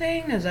kind of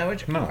thing? Is that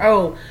what you... No.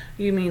 Oh,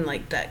 you mean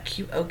like that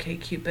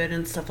OkCupid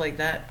and stuff like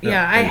that?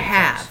 Yeah, I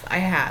have.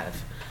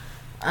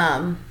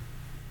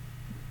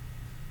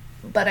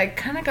 But I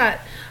got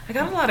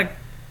a lot of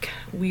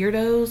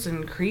weirdos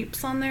and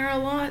creeps on there a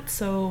lot,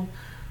 so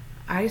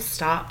I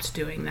stopped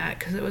doing that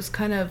because it was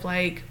kind of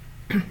like,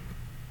 I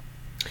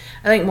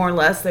think more or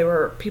less they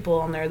were people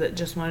on there that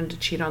just wanted to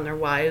cheat on their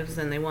wives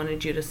and they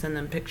wanted you to send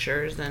them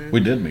pictures. And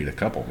We did meet a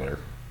couple there,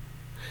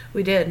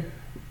 we did.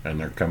 and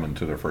they're coming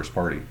to their first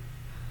party.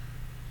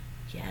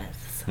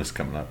 Yes. This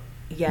coming up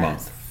Yes.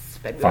 month.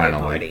 February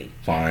Finally. party.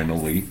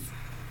 Finally.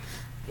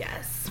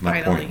 Yes. Not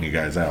Finally. pointing you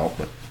guys out,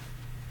 but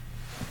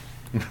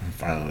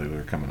finally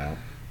they're coming out.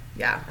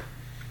 Yeah.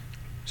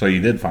 So you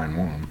did find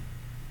one.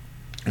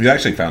 You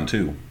actually found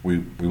two. We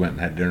went and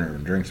had dinner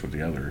and drinks with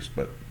the others,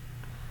 but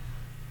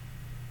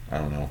I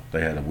don't know.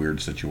 They had a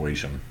weird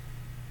situation.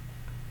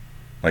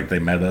 Like they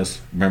met us.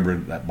 Remember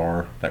that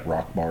bar, that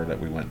rock bar that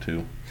we went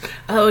to?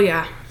 Oh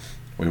yeah.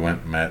 We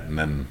went and met, and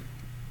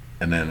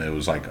then it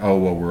was like, oh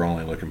well, we're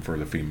only looking for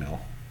the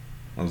female.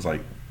 I was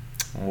like,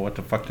 well, what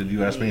the fuck did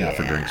you ask me out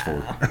for drinks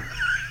for?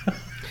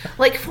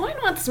 Like Floyd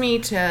wants me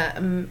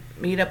to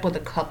meet up with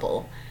a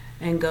couple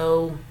and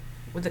go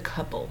with a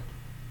couple.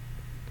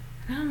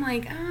 And I'm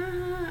like,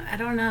 I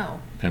don't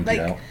know. Pimp like,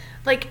 you out.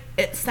 Like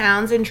it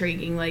sounds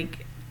intriguing.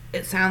 Like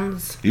it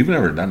sounds. You've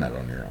never done that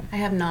on your own. I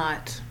have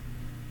not.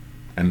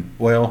 And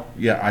well,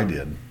 yeah, I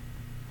did.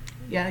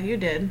 Yeah, you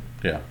did.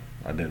 Yeah,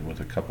 I did with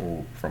a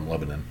couple from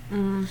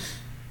Lebanon,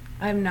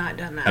 I have not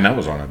done that. and that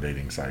was on a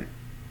dating site.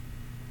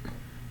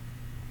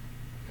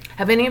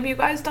 Have any of you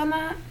guys done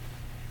that?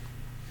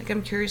 Like,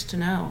 I'm curious to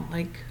know.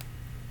 Like,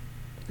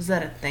 is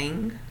that a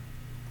thing?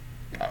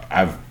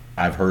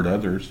 I've heard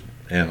others,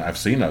 and I've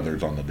seen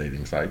others on the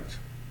dating sites,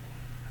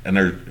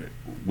 and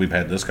we've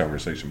had this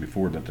conversation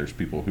before that there's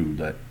people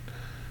that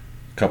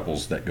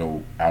couples that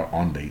go out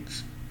on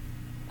dates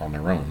on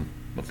their own.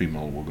 The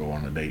female will go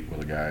on a date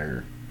with a guy,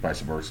 or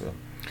vice versa.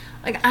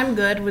 Like, I'm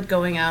good with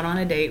going out on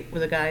a date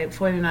with a guy.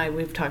 Floyd and I,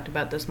 we've talked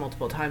about this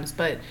multiple times,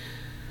 but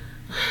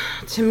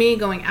to me,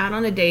 going out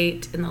on a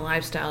date in the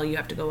lifestyle, you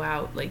have to go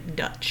out like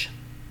Dutch.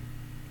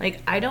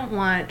 Like, I don't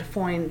want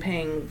Floyd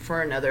paying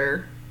for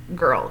another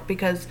girl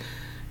because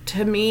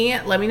to me,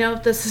 let me know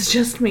if this is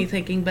just me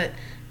thinking, but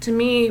to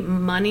me,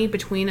 money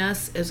between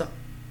us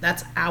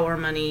that's our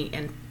money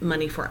and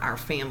money for our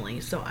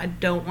family. So I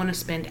don't want to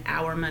spend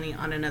our money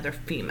on another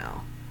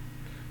female.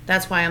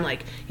 That's why I'm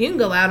like, you can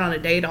go out on a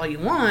date all you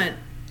want.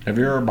 Have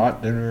you ever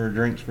bought dinner or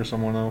drinks for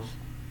someone else?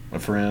 A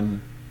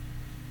friend?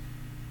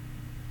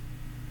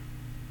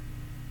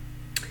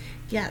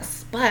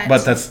 Yes, but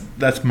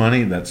that's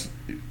money that's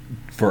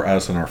for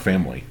us and our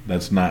family.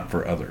 That's not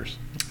for others.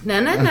 No.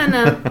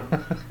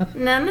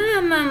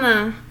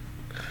 No.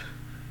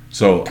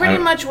 So Pretty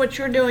much what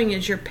you're doing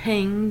is you're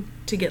paying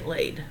to get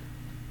laid.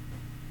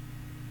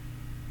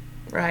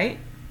 Right?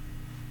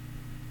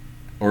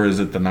 Or is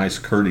it the nice,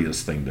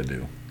 courteous thing to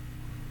do?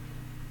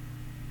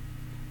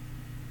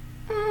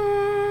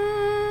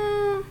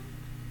 Mm,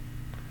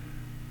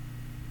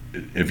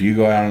 If you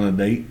go out on a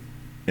date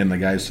and the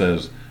guy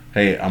says,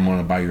 hey, I'm going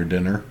to buy your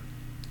dinner,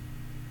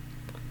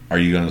 are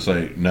you going to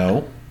say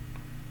no?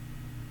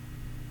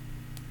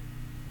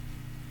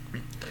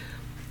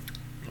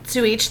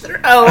 to each their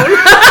own.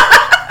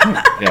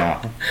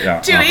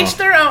 Yeah. To each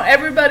their own.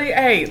 Everybody,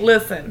 hey,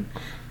 listen.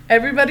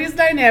 Everybody's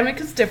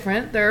dynamic is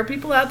different. There are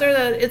people out there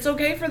that it's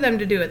okay for them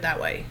to do it that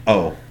way.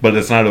 Oh, but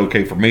it's not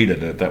okay for me to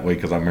do it that way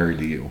because I'm married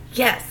to you.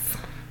 Yes.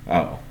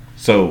 Oh,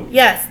 so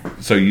Yes.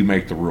 So you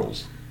make the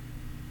rules.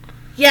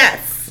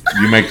 Yes.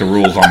 You make the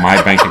rules on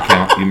my bank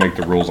account. You make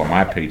the rules on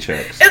my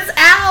paychecks. It's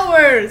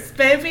ours,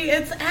 baby.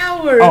 It's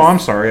ours. Oh, I'm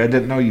sorry. I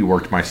didn't know you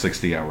worked my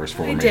 60 hours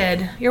for me. I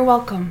did. You're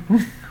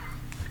welcome.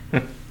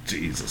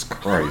 Jesus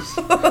Christ.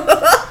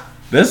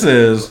 This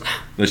is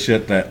the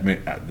shit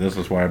this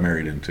is why I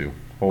married into.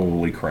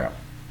 Holy crap.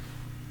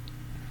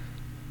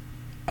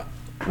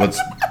 What's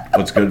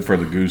good for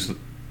the goose,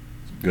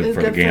 good It's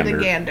for the good gander. for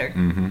the gander.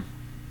 Mm-hmm.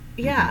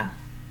 Yeah.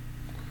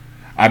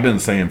 I've been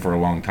saying for a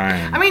long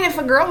time. I mean, if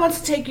a girl wants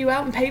to take you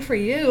out and pay for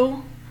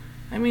you,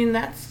 I mean,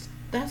 that's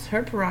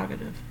her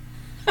prerogative.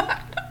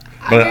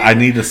 But I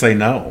need to say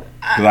no.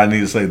 Because I need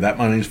to say that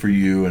money's for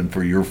you and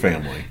for your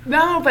family.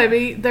 No,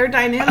 baby. Their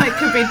dynamic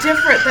could be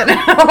different than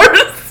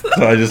ours.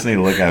 So I just need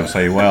to look at it and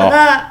say,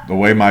 well, the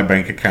way my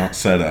bank account's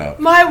set up.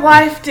 My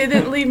wife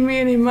didn't leave me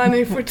any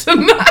money for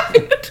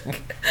tonight.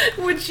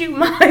 Would you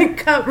mind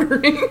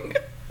covering?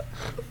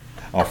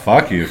 I'll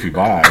fuck you if you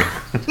buy.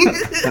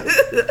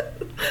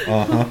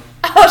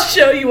 I'll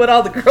show you what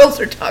all the girls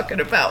are talking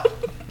about.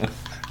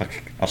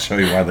 I'll show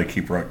you why they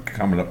keep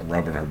coming up and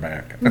rubbing her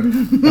back.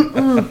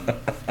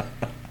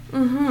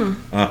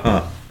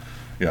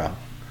 Yeah,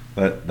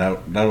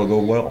 that'll go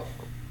well.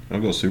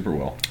 That'll go super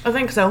well. I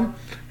think so.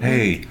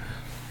 Hey,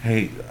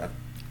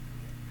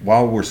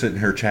 while we're sitting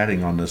here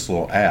chatting on this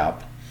little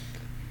app,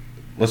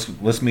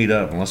 let's meet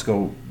up and let's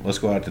go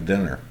out to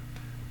dinner.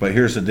 But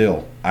here's the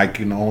deal: I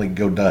can only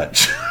go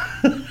Dutch.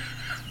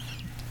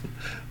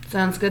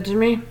 Sounds good to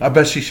me. I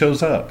bet she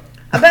shows up.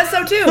 I bet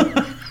so too.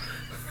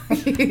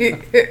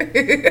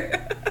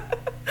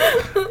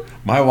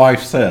 My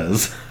wife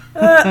says.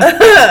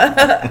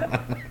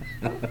 God,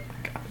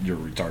 you're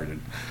retarded.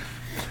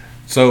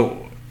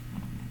 So,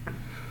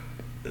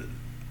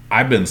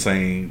 I've been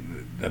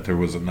saying that there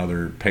was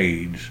another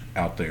page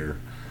out there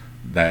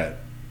that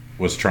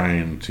was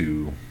trying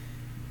to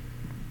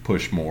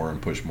push more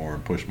and push more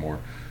and push more.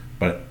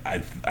 But I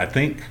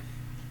think,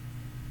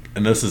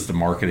 and this is the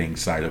marketing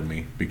side of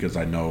me because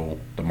I know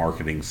the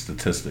marketing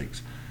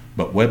statistics,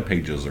 but web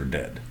pages are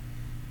dead.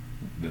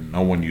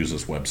 No one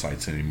uses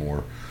websites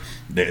anymore.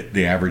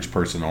 The average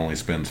person only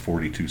spends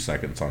 42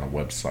 seconds on a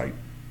website.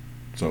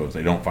 So if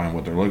they don't find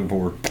what they're looking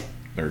for,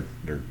 they're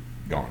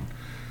gone.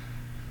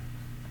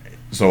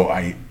 So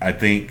I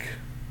think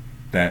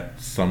that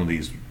some of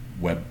these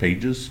web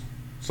pages,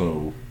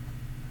 so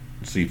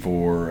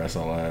C4,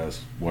 SLS,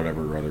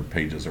 whatever other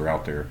pages are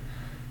out there,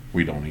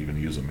 we don't even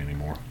use them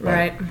anymore.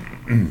 Right.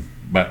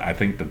 But I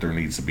think that there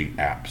needs to be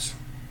apps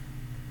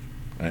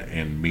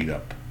and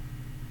meetup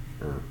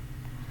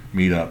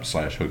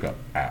 / hookup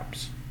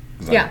apps.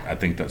 'Cause Yeah. I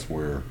think that's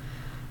where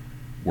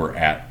we're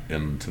at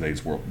in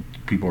today's world.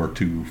 People are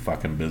too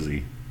fucking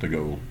busy to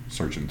go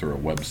searching through a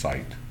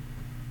website.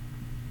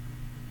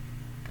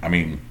 I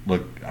mean,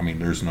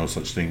 there's no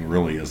such thing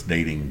really as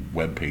dating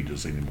web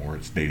pages anymore.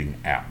 It's dating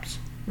apps.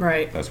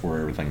 Right. That's where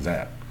everything's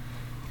at.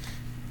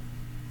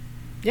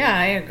 Yeah,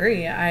 I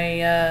agree.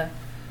 I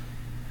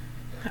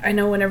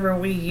know whenever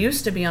we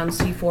used to be on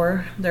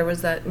C4, there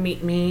was that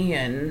Meet Me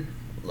and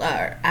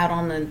out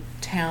on the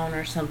town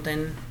or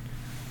something.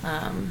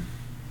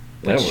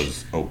 That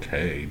was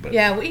okay, but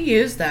Yeah, we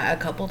used that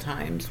a couple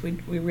times.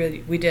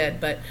 We did,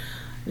 but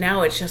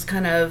now it's just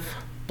kind of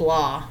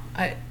blah.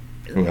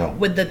 Well,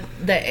 With the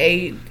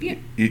A, yeah,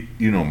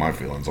 you know my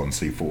feelings on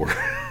C4.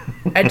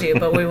 I do,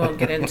 but we won't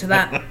get into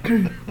that.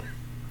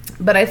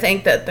 But I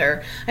think that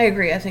I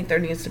agree. I think there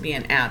needs to be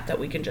an app that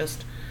we can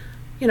just,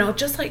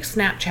 just like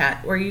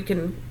Snapchat, where you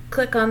can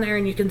click on there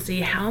and you can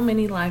see how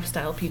many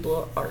lifestyle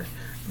people are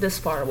this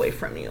far away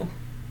from you.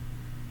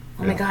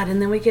 Oh my Yeah. God.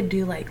 And then we could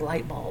do like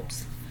light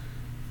bulbs.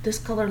 This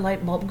color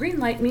light bulb, green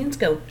light means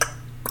go.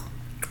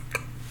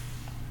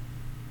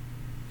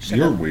 Shut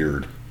You're up.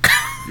 weird.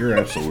 You're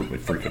absolutely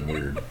freaking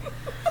weird.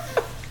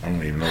 I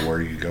don't even know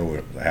where you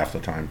go half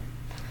the time.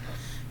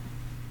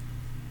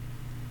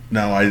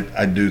 No,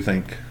 I do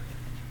think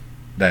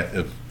that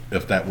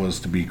if that was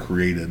to be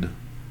created,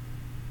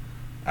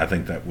 I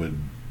think that would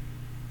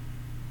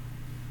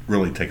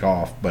really take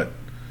off. But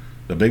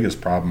the biggest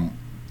problem,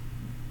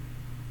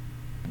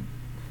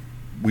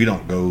 we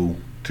don't go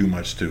too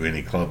much to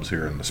any clubs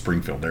here in the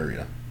Springfield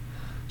area,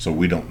 so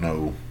we don't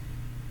know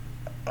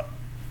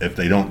if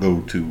they don't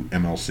go to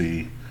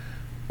MLC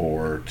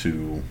or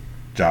to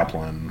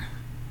Joplin,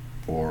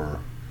 or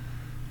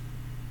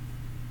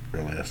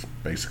really that's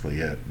basically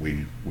it.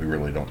 We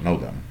really don't know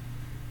them.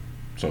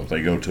 So if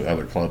they go to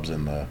other clubs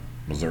in the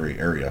Missouri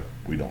area,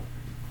 we don't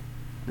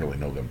really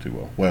know them too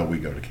well. Well, we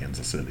go to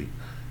Kansas City,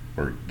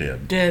 or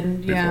did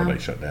before Yeah. they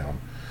shut down.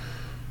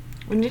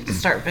 We need to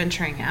start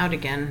venturing out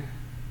again.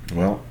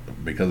 Well,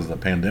 because of the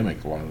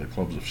pandemic, a lot of the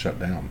clubs have shut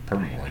down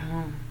permanently.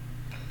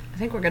 I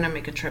think we're going to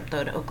make a trip,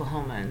 though, to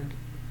Oklahoma and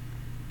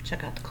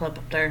check out the club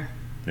up there.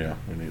 Yeah,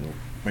 we need to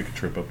make a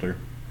trip up there.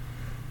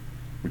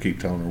 We keep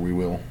telling her we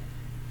will.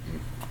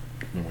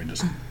 And we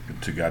just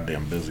get too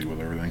goddamn busy with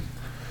everything.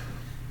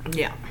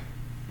 Yeah.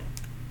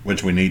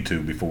 Which we need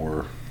to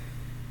before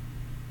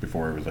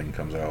everything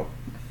comes out.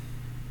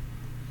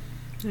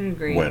 I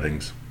agree.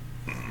 Weddings.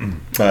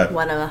 But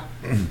Whatever.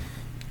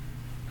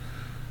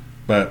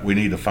 but we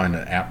need to find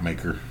an app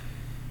maker.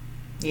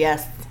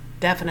 Yes,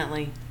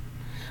 definitely.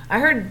 I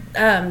heard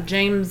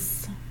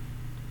James,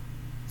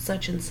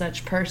 such and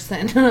such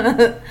person,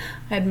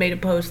 had made a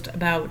post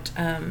about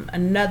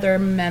another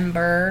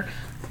member,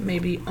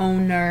 maybe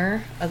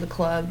owner of the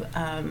club,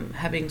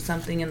 having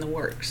something in the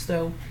works.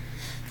 So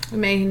we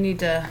may need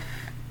to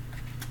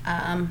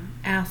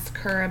ask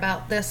her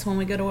about this when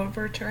we go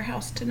over to her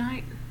house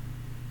tonight.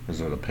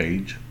 Is it a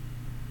page?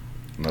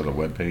 Another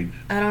web page?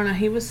 I don't know.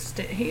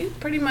 He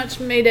pretty much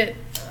made it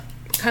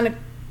kind of,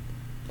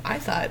 I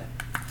thought,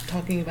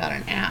 talking about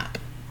an app.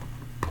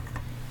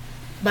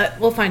 But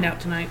we'll find out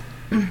tonight.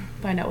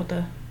 Find out what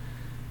the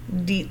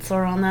deets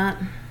are on that.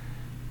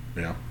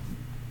 Yeah.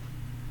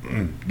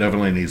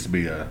 Definitely needs to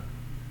be a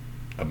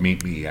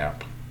Meet Me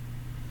app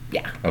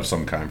Yeah. of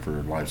some kind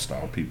for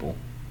lifestyle people.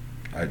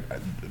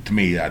 To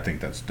me, I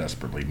think that's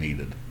desperately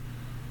needed.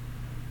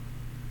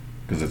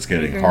 Because it's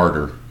getting Okay.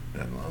 harder,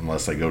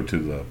 unless they go to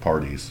the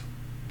parties,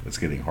 it's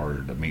getting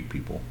harder to meet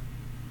people.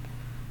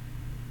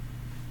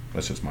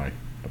 That's just my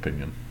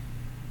opinion.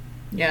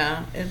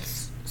 Yeah,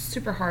 it's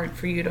super hard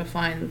for you to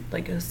find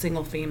like a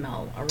single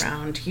female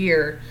around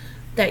here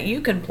that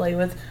you can play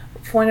with.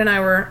 Floyd and I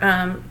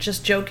were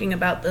just joking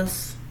about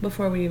this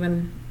before we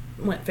even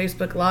went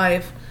Facebook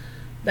Live,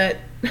 that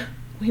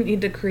we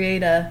need to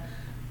create a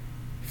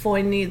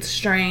Floyd Needs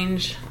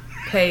Strange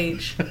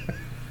page.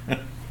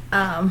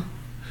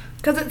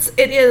 Because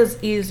it is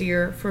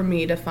easier for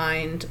me to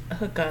find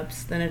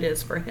hookups than it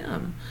is for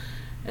him.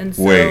 And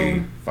so,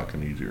 Way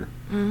fucking easier.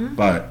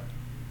 But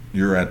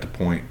you're at the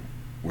point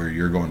where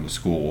you're going to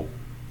school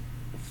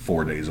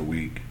 4 days a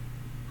week,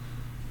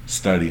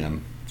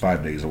 studying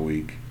 5 days a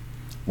week.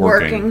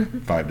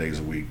 working 5 days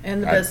a week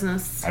in the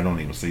business. I don't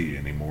even see you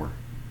anymore,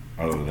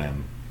 other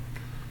than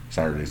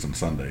Saturdays and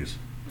Sundays.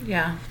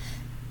 Yeah.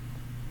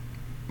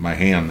 My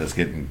hand is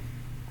getting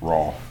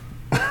raw.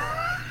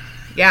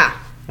 Yeah.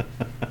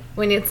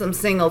 We need some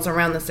singles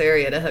around this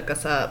area to hook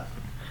us up.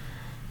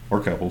 Or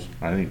couples.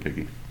 I ain't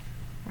picky.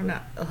 We're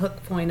not a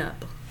hook point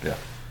up. Yeah.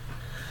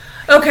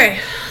 Okay,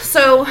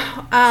 so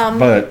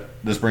but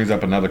this brings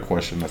up another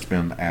question that's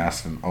been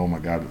asked, and oh my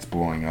god, it's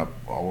blowing up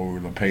all over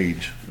the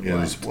page.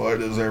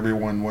 What is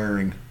everyone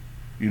wearing?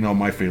 You know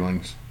my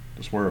feelings.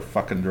 Just wear a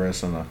fucking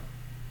dress and a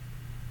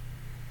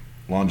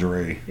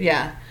lingerie.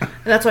 Yeah. And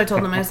that's why I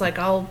told him, I was like,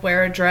 I'll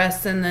wear a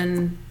dress and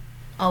then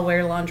I'll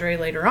wear lingerie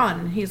later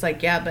on. He's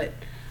like, yeah, but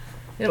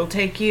it'll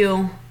take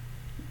you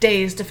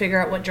days to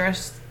figure out what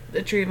dress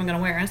that you're even going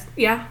to wear. I said,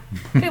 yeah,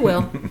 it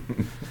will.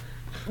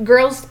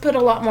 Girls put a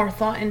lot more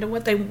thought into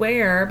what they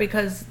wear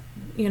because,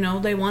 you know,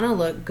 they want to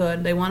look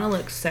good. They want to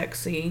look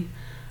sexy.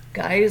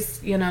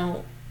 Guys, you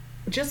know,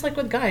 just like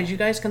with guys, you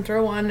guys can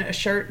throw on a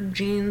shirt,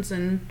 jeans,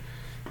 and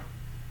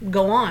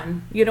go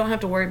on. You don't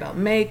have to worry about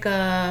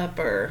makeup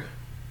or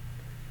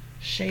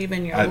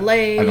shaving your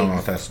legs. I don't know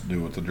if that's to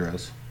do with the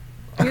dress.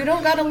 You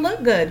don't got to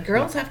look good.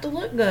 Girls have to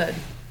look good.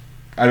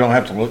 I don't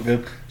have to look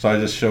good, so I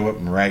just show up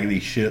in raggedy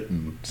shit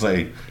and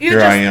say,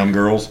 I am,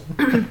 girls.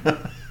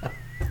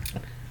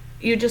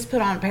 You just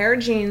put on a pair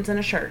of jeans and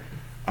a shirt.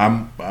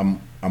 I'm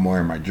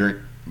wearing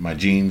my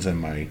jeans and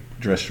my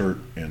dress shirt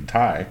and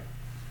tie.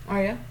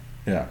 Are you?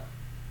 Yeah.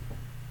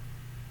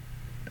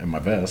 And my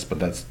vest, but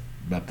that's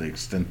about the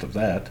extent of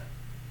that.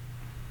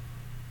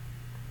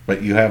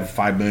 But you have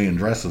 5 million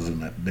dresses in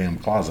that damn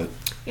closet.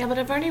 Yeah, but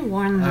I've already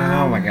worn them.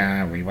 Oh my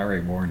god, we've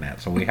already worn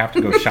that. So we have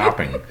to go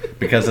shopping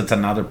because it's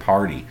another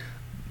party.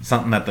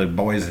 Something that the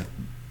boys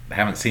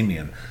haven't seen me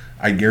in.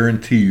 I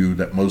guarantee you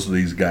that most of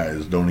these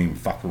guys don't even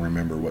fucking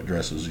remember what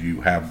dresses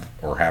you have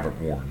or haven't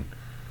worn.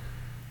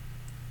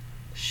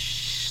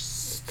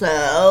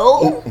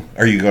 So?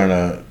 Are you going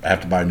to have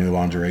to buy new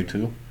lingerie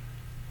too?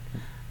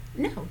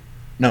 No.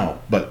 No,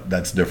 but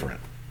that's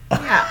different.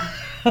 Yeah.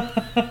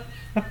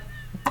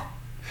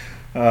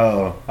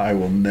 Oh, I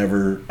will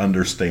never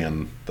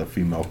understand the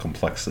female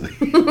complexity.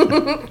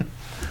 I'm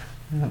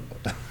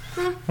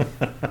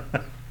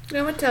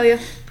going to tell you.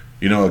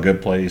 You know a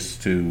good place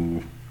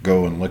to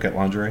go and look at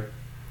lingerie?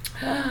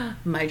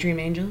 My Dream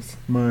Angels.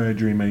 My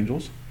Dream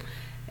Angels.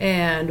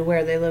 And where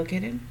are they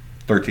located?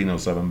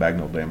 1307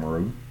 Bagnell Dam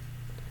Road.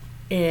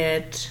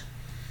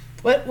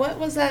 What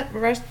was that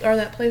or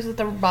that place that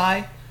they were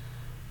by?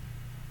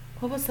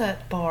 What was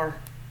that bar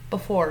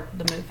before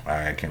the move?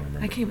 I can't remember.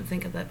 I can't even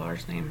think of that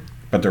bar's name.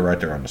 But they're right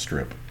there on the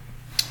strip.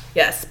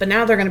 Yes, but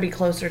now they're going to be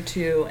closer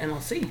to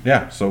NLC.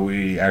 Yeah, so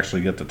we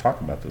actually get to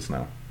talk about this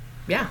now.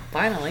 Yeah,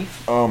 finally.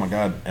 Oh my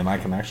god, and I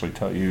can actually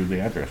tell you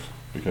the address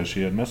because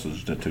she had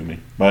messaged it to me.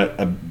 But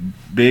a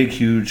big,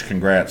 huge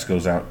congrats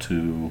goes out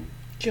to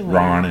Joanne.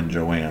 Ron and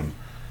Joanne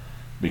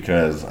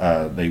because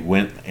they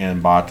went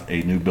and bought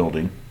a new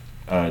building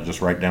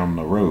just right down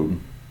the road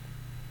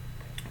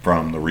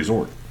from the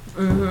resort.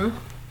 Mm-hmm.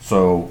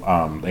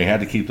 So they had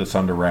to keep this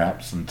under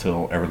wraps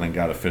until everything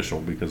got official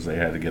because they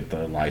had to get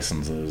the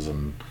licenses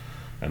and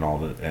all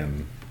that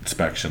and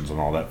inspections and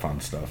all that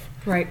fun stuff.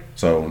 Right.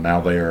 So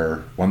now they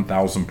are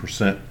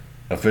 1,000%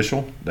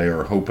 official. They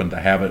are hoping to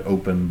have it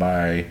open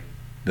by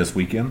this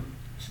weekend,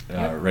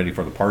 ready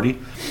for the party.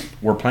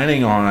 We're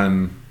planning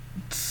on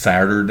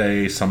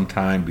Saturday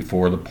sometime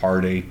before the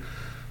party,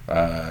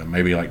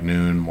 maybe like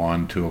noon,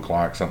 1, 2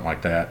 o'clock, something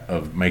like that,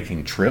 of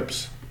making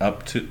trips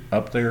up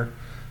there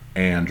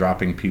and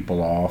dropping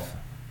people off,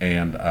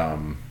 and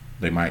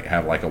they might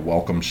have like a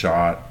welcome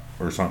shot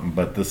or something,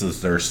 but this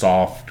is their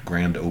soft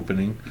grand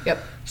opening.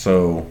 Yep.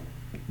 So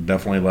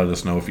definitely let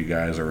us know if you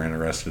guys are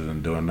interested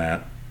in doing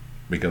that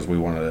because we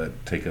want to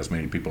take as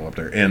many people up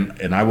there. And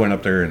I went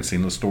up there and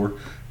seen the store.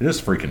 It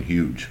is freaking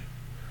huge.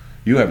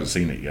 You haven't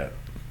seen it yet,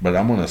 but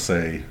I'm going to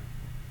say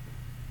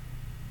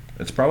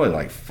it's probably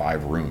like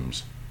 5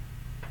 rooms.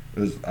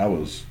 I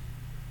was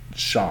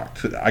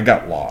shocked. I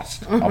got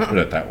lost. I'll put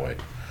it that way.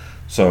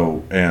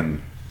 So,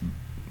 and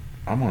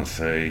I'm going to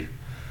say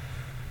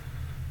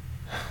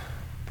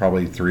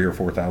probably 3,000 or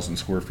 4,000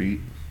 square feet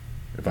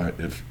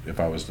if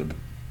I was to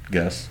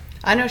guess.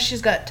 I know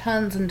she's got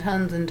tons and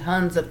tons and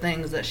tons of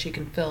things that she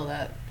can fill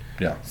that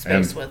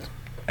space with.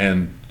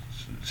 And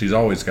she's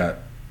always got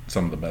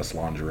some of the best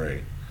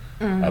lingerie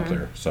up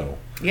there. So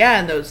yeah,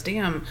 and those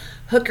damn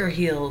hooker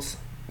heels.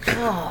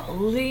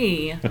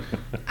 Golly.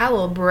 I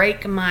will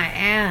break my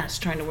ass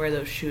trying to wear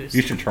those shoes.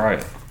 You should try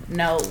it.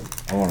 No.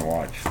 I want to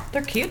watch.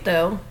 They're cute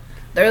though.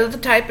 They're the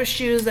type of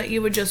shoes that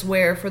you would just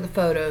wear for the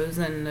photos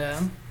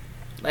and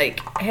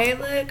like, hey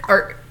look,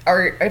 or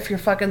if you're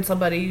fucking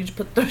somebody, you just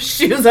put those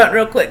shoes on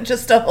real quick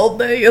just to hold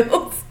the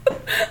heels.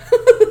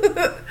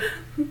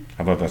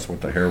 I thought that's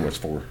what the hair was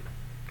for.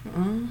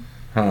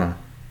 Huh.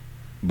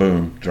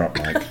 Boom. Drop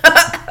mic.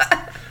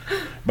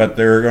 But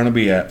they're going to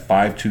be at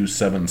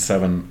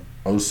 5277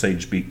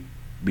 Osage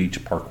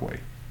Beach Parkway.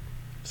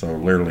 So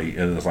literally, it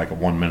is like a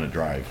 1-minute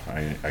drive.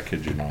 I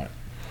kid you not.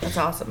 That's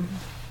awesome.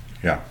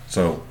 Yeah.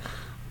 So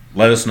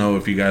let us know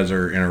if you guys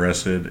are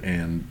interested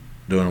in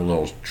doing a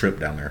little trip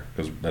down there,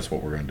 because that's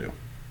what we're going to do.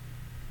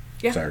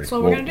 Yeah, Saturday. that's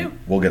what we're going to do.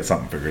 We'll get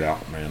something figured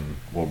out, and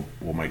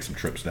we'll make some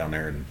trips down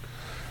there, and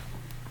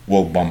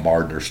we'll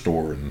bombard their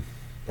store and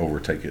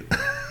overtake it.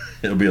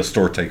 It'll be a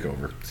store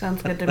takeover.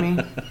 Sounds good to me.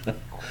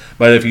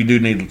 But if you do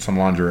need some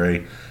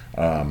lingerie,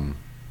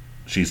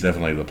 she's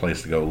definitely the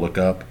place to go look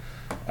up.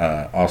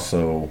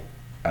 Also,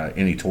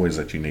 any toys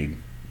that you need.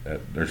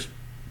 There's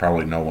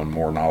probably no one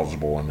more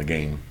knowledgeable in the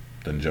game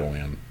than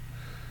Joanne.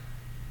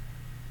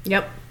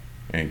 Yep.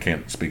 And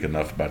can't speak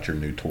enough about your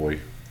new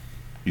toy.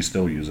 You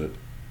still use it.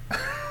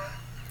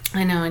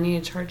 I know, I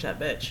need to charge that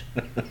bitch.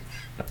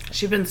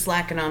 She's been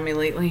slacking on me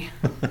lately.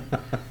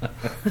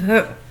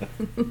 It's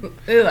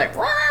like,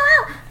 all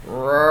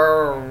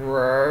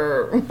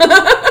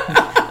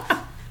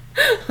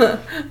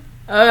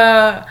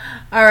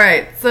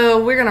right,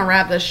 so we're gonna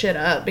wrap this shit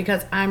up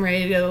because I'm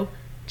ready to go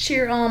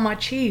cheer on my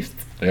Chiefs.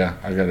 Yeah,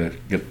 I gotta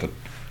get the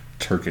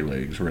turkey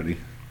legs ready.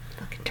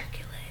 Fucking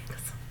turkey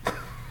legs.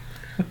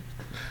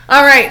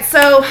 All right,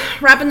 so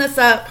wrapping this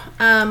up,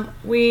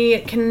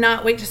 we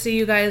cannot wait to see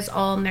you guys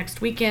all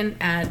next weekend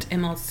at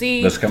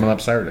MLC. That's coming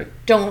up Saturday.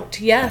 Don't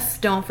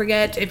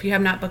forget, if you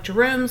have not booked your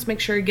rooms, make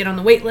sure you get on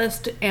the wait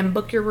list and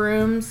book your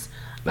rooms.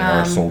 They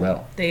are sold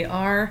out. They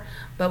are,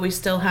 but we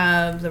still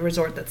have the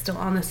resort that's still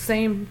on the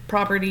same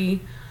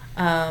property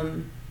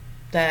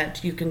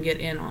that you can get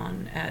in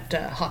on at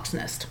Hawk's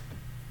Nest.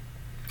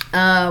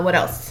 What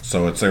else?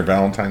 So it's their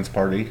Valentine's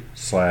party /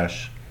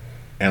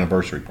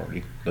 anniversary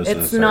party.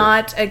 It's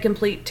not a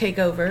complete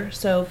takeover,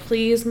 so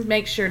please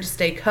make sure to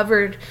stay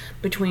covered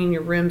between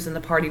your rooms and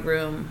the party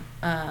room.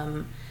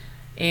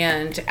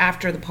 And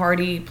after the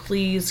party,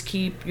 please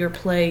keep your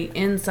play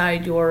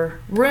inside your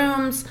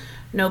rooms.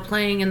 No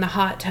playing in the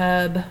hot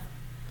tub.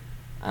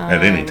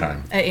 At any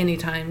time. At any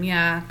time,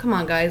 yeah. Come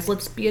on, guys.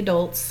 Let's be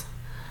adults.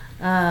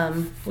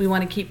 We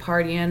want to keep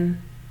partying.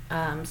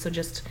 So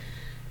just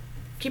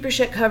keep your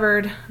shit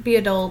covered. Be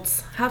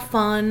adults. Have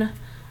fun.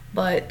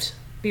 But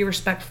be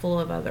respectful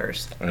of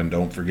others. And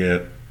don't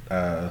forget,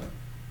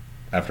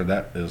 after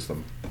that is the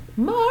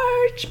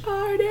March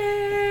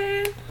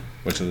party.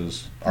 Which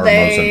is our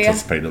most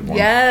anticipated one.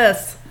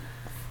 Yes.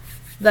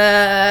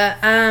 The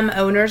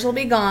owners will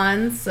be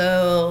gone,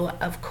 so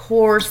of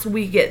course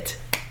we get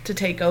to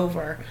take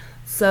over.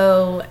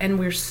 So, and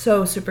we're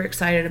so super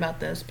excited about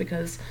this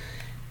because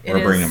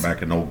we're bringing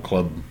back an old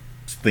club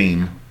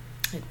theme.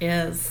 It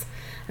is.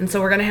 And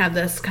so we're going to have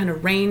this kind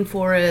of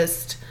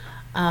rainforest,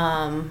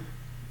 I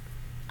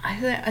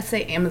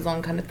say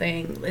Amazon kind of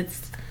thing.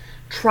 It's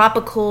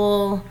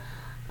tropical.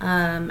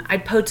 I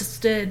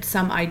posted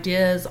some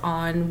ideas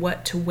on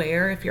what to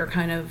wear if you're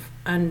kind of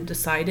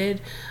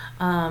undecided.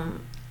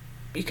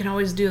 You can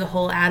always do the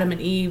whole Adam and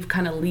Eve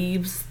kind of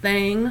leaves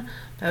thing.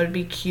 That would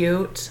be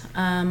cute.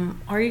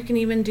 Or you can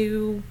even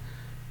do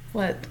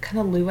what kind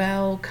of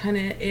luau kind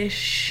of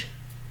ish.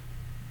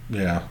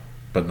 Yeah,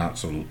 but not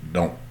so.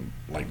 Not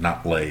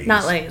lace.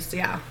 Not lace,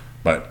 yeah.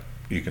 But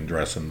you can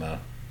dress in the.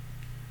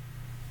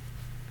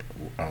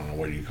 I don't know,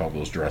 what do you call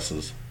those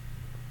dresses?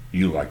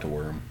 You like to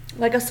wear them.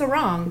 Like a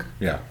sarong.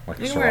 Yeah, like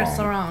a sarong. You can wear a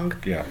sarong.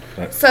 Yeah,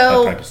 that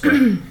type of stuff.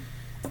 And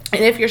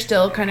if you're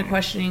still kind of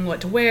questioning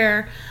what to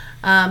wear,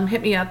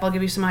 hit me up. I'll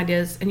give you some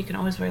ideas. And you can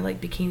always wear,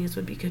 like, bikinis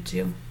would be good,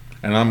 too.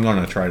 And I'm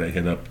going to try to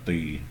hit up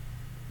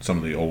some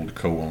of the old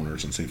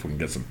co-owners and see if we can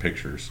get some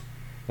pictures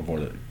of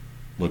what it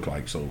looked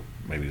like. So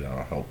maybe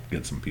that'll help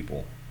get some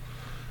people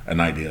an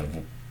idea of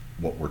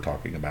what we're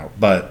talking about.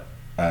 But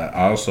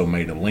I also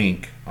made a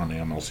link on the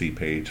MLC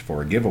page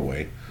for a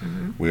giveaway.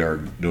 Mm-hmm. We are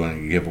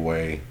doing a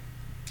giveaway.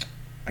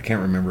 I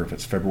can't remember if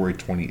it's February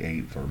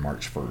 28th or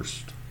March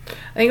 1st.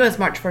 I think it was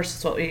March 1st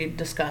is what we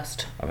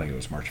discussed. I think it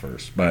was March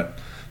 1st. But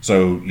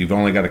so you've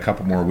only got a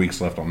couple more weeks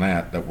left on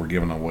that we're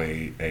giving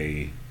away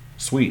a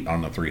suite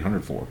on the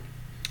 300 floor.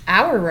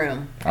 Our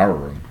room.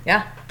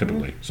 Yeah.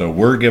 Typically. Mm-hmm. So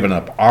we're giving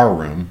up our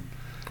room,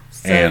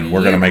 so and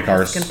we're going to make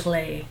ours. Can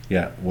play.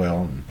 Yeah,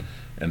 well,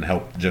 and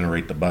help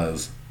generate the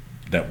buzz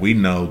that we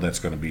know that's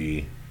going to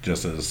be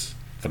just as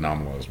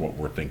phenomenal as what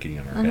we're thinking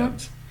in our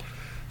heads.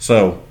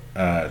 So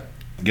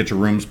get your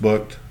rooms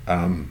booked.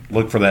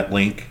 Look for that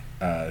link.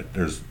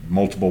 There's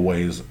multiple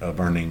ways of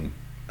earning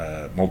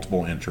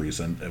multiple entries,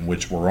 in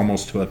which we're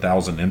almost to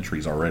 1,000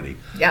 entries already.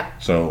 Yeah.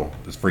 So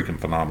it's freaking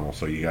phenomenal.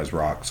 So you guys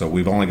rock. So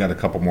we've only got a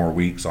couple more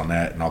weeks on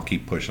that, and I'll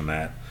keep pushing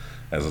that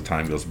as the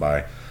time goes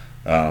by.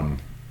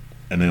 And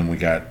then we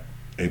got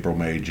April,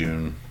 May,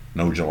 June,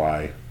 no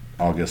July,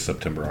 August,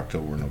 September,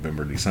 October,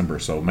 November, December.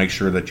 So make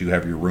sure that you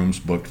have your rooms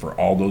booked for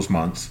all those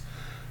months.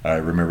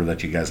 Remember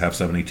that you guys have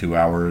 72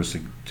 hours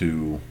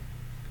to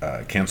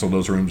cancel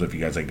those rooms if you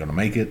guys ain't going to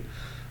make it.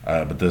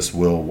 But this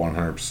will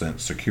 100%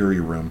 secure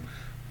your room,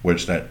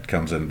 which that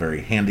comes in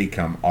very handy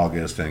come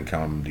August and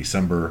come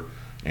December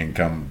and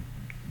come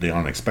the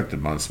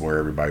unexpected months where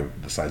everybody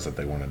decides that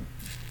they want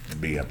to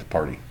be at the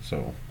party.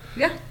 So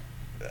yeah.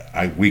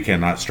 We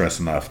cannot stress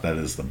enough, that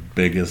is the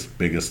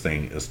biggest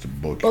thing, is to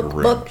book your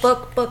rooms.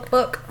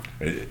 Book.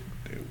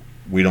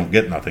 We don't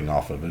get nothing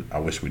off of it. I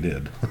wish we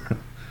did.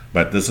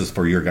 But this is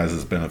for your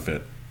guys'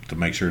 benefit to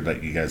make sure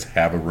that you guys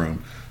have a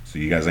room so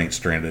you guys ain't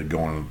stranded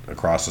going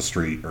across the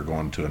street or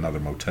going to another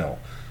motel.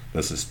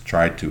 This is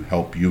try to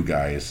help you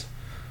guys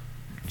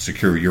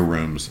secure your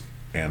rooms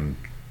and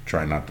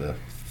try not to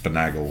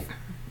finagle.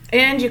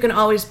 And you can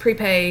always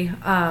prepay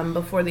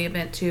before the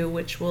event too,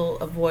 which will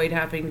avoid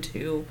having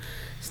to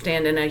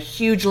stand in a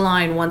huge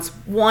line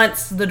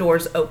once the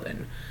doors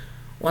open.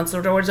 Once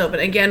the doors open.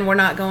 Again, we're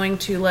not going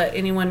to let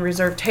anyone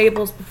reserve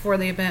tables before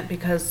the event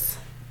because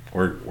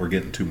We're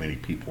getting too many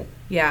people.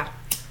 yeah.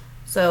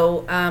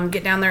 So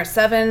get down there at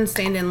 7,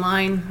 stand in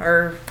line,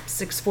 or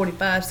 6:45,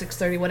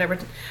 6:30, whatever,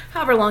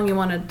 however long you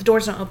want to. The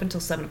doors don't open until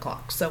 7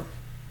 o'clock. So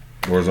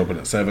Doors open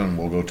at 7.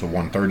 We'll go to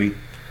 1:30.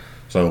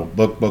 So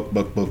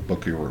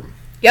book your room.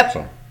 yep.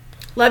 So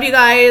Love you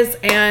guys,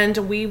 and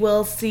we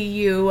will see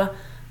you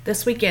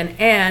this weekend.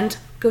 And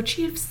go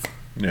Chiefs.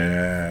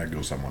 yeah,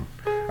 go someone.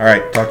 All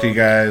right, talk to you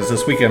guys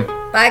this weekend.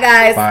 Bye,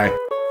 guys. Bye.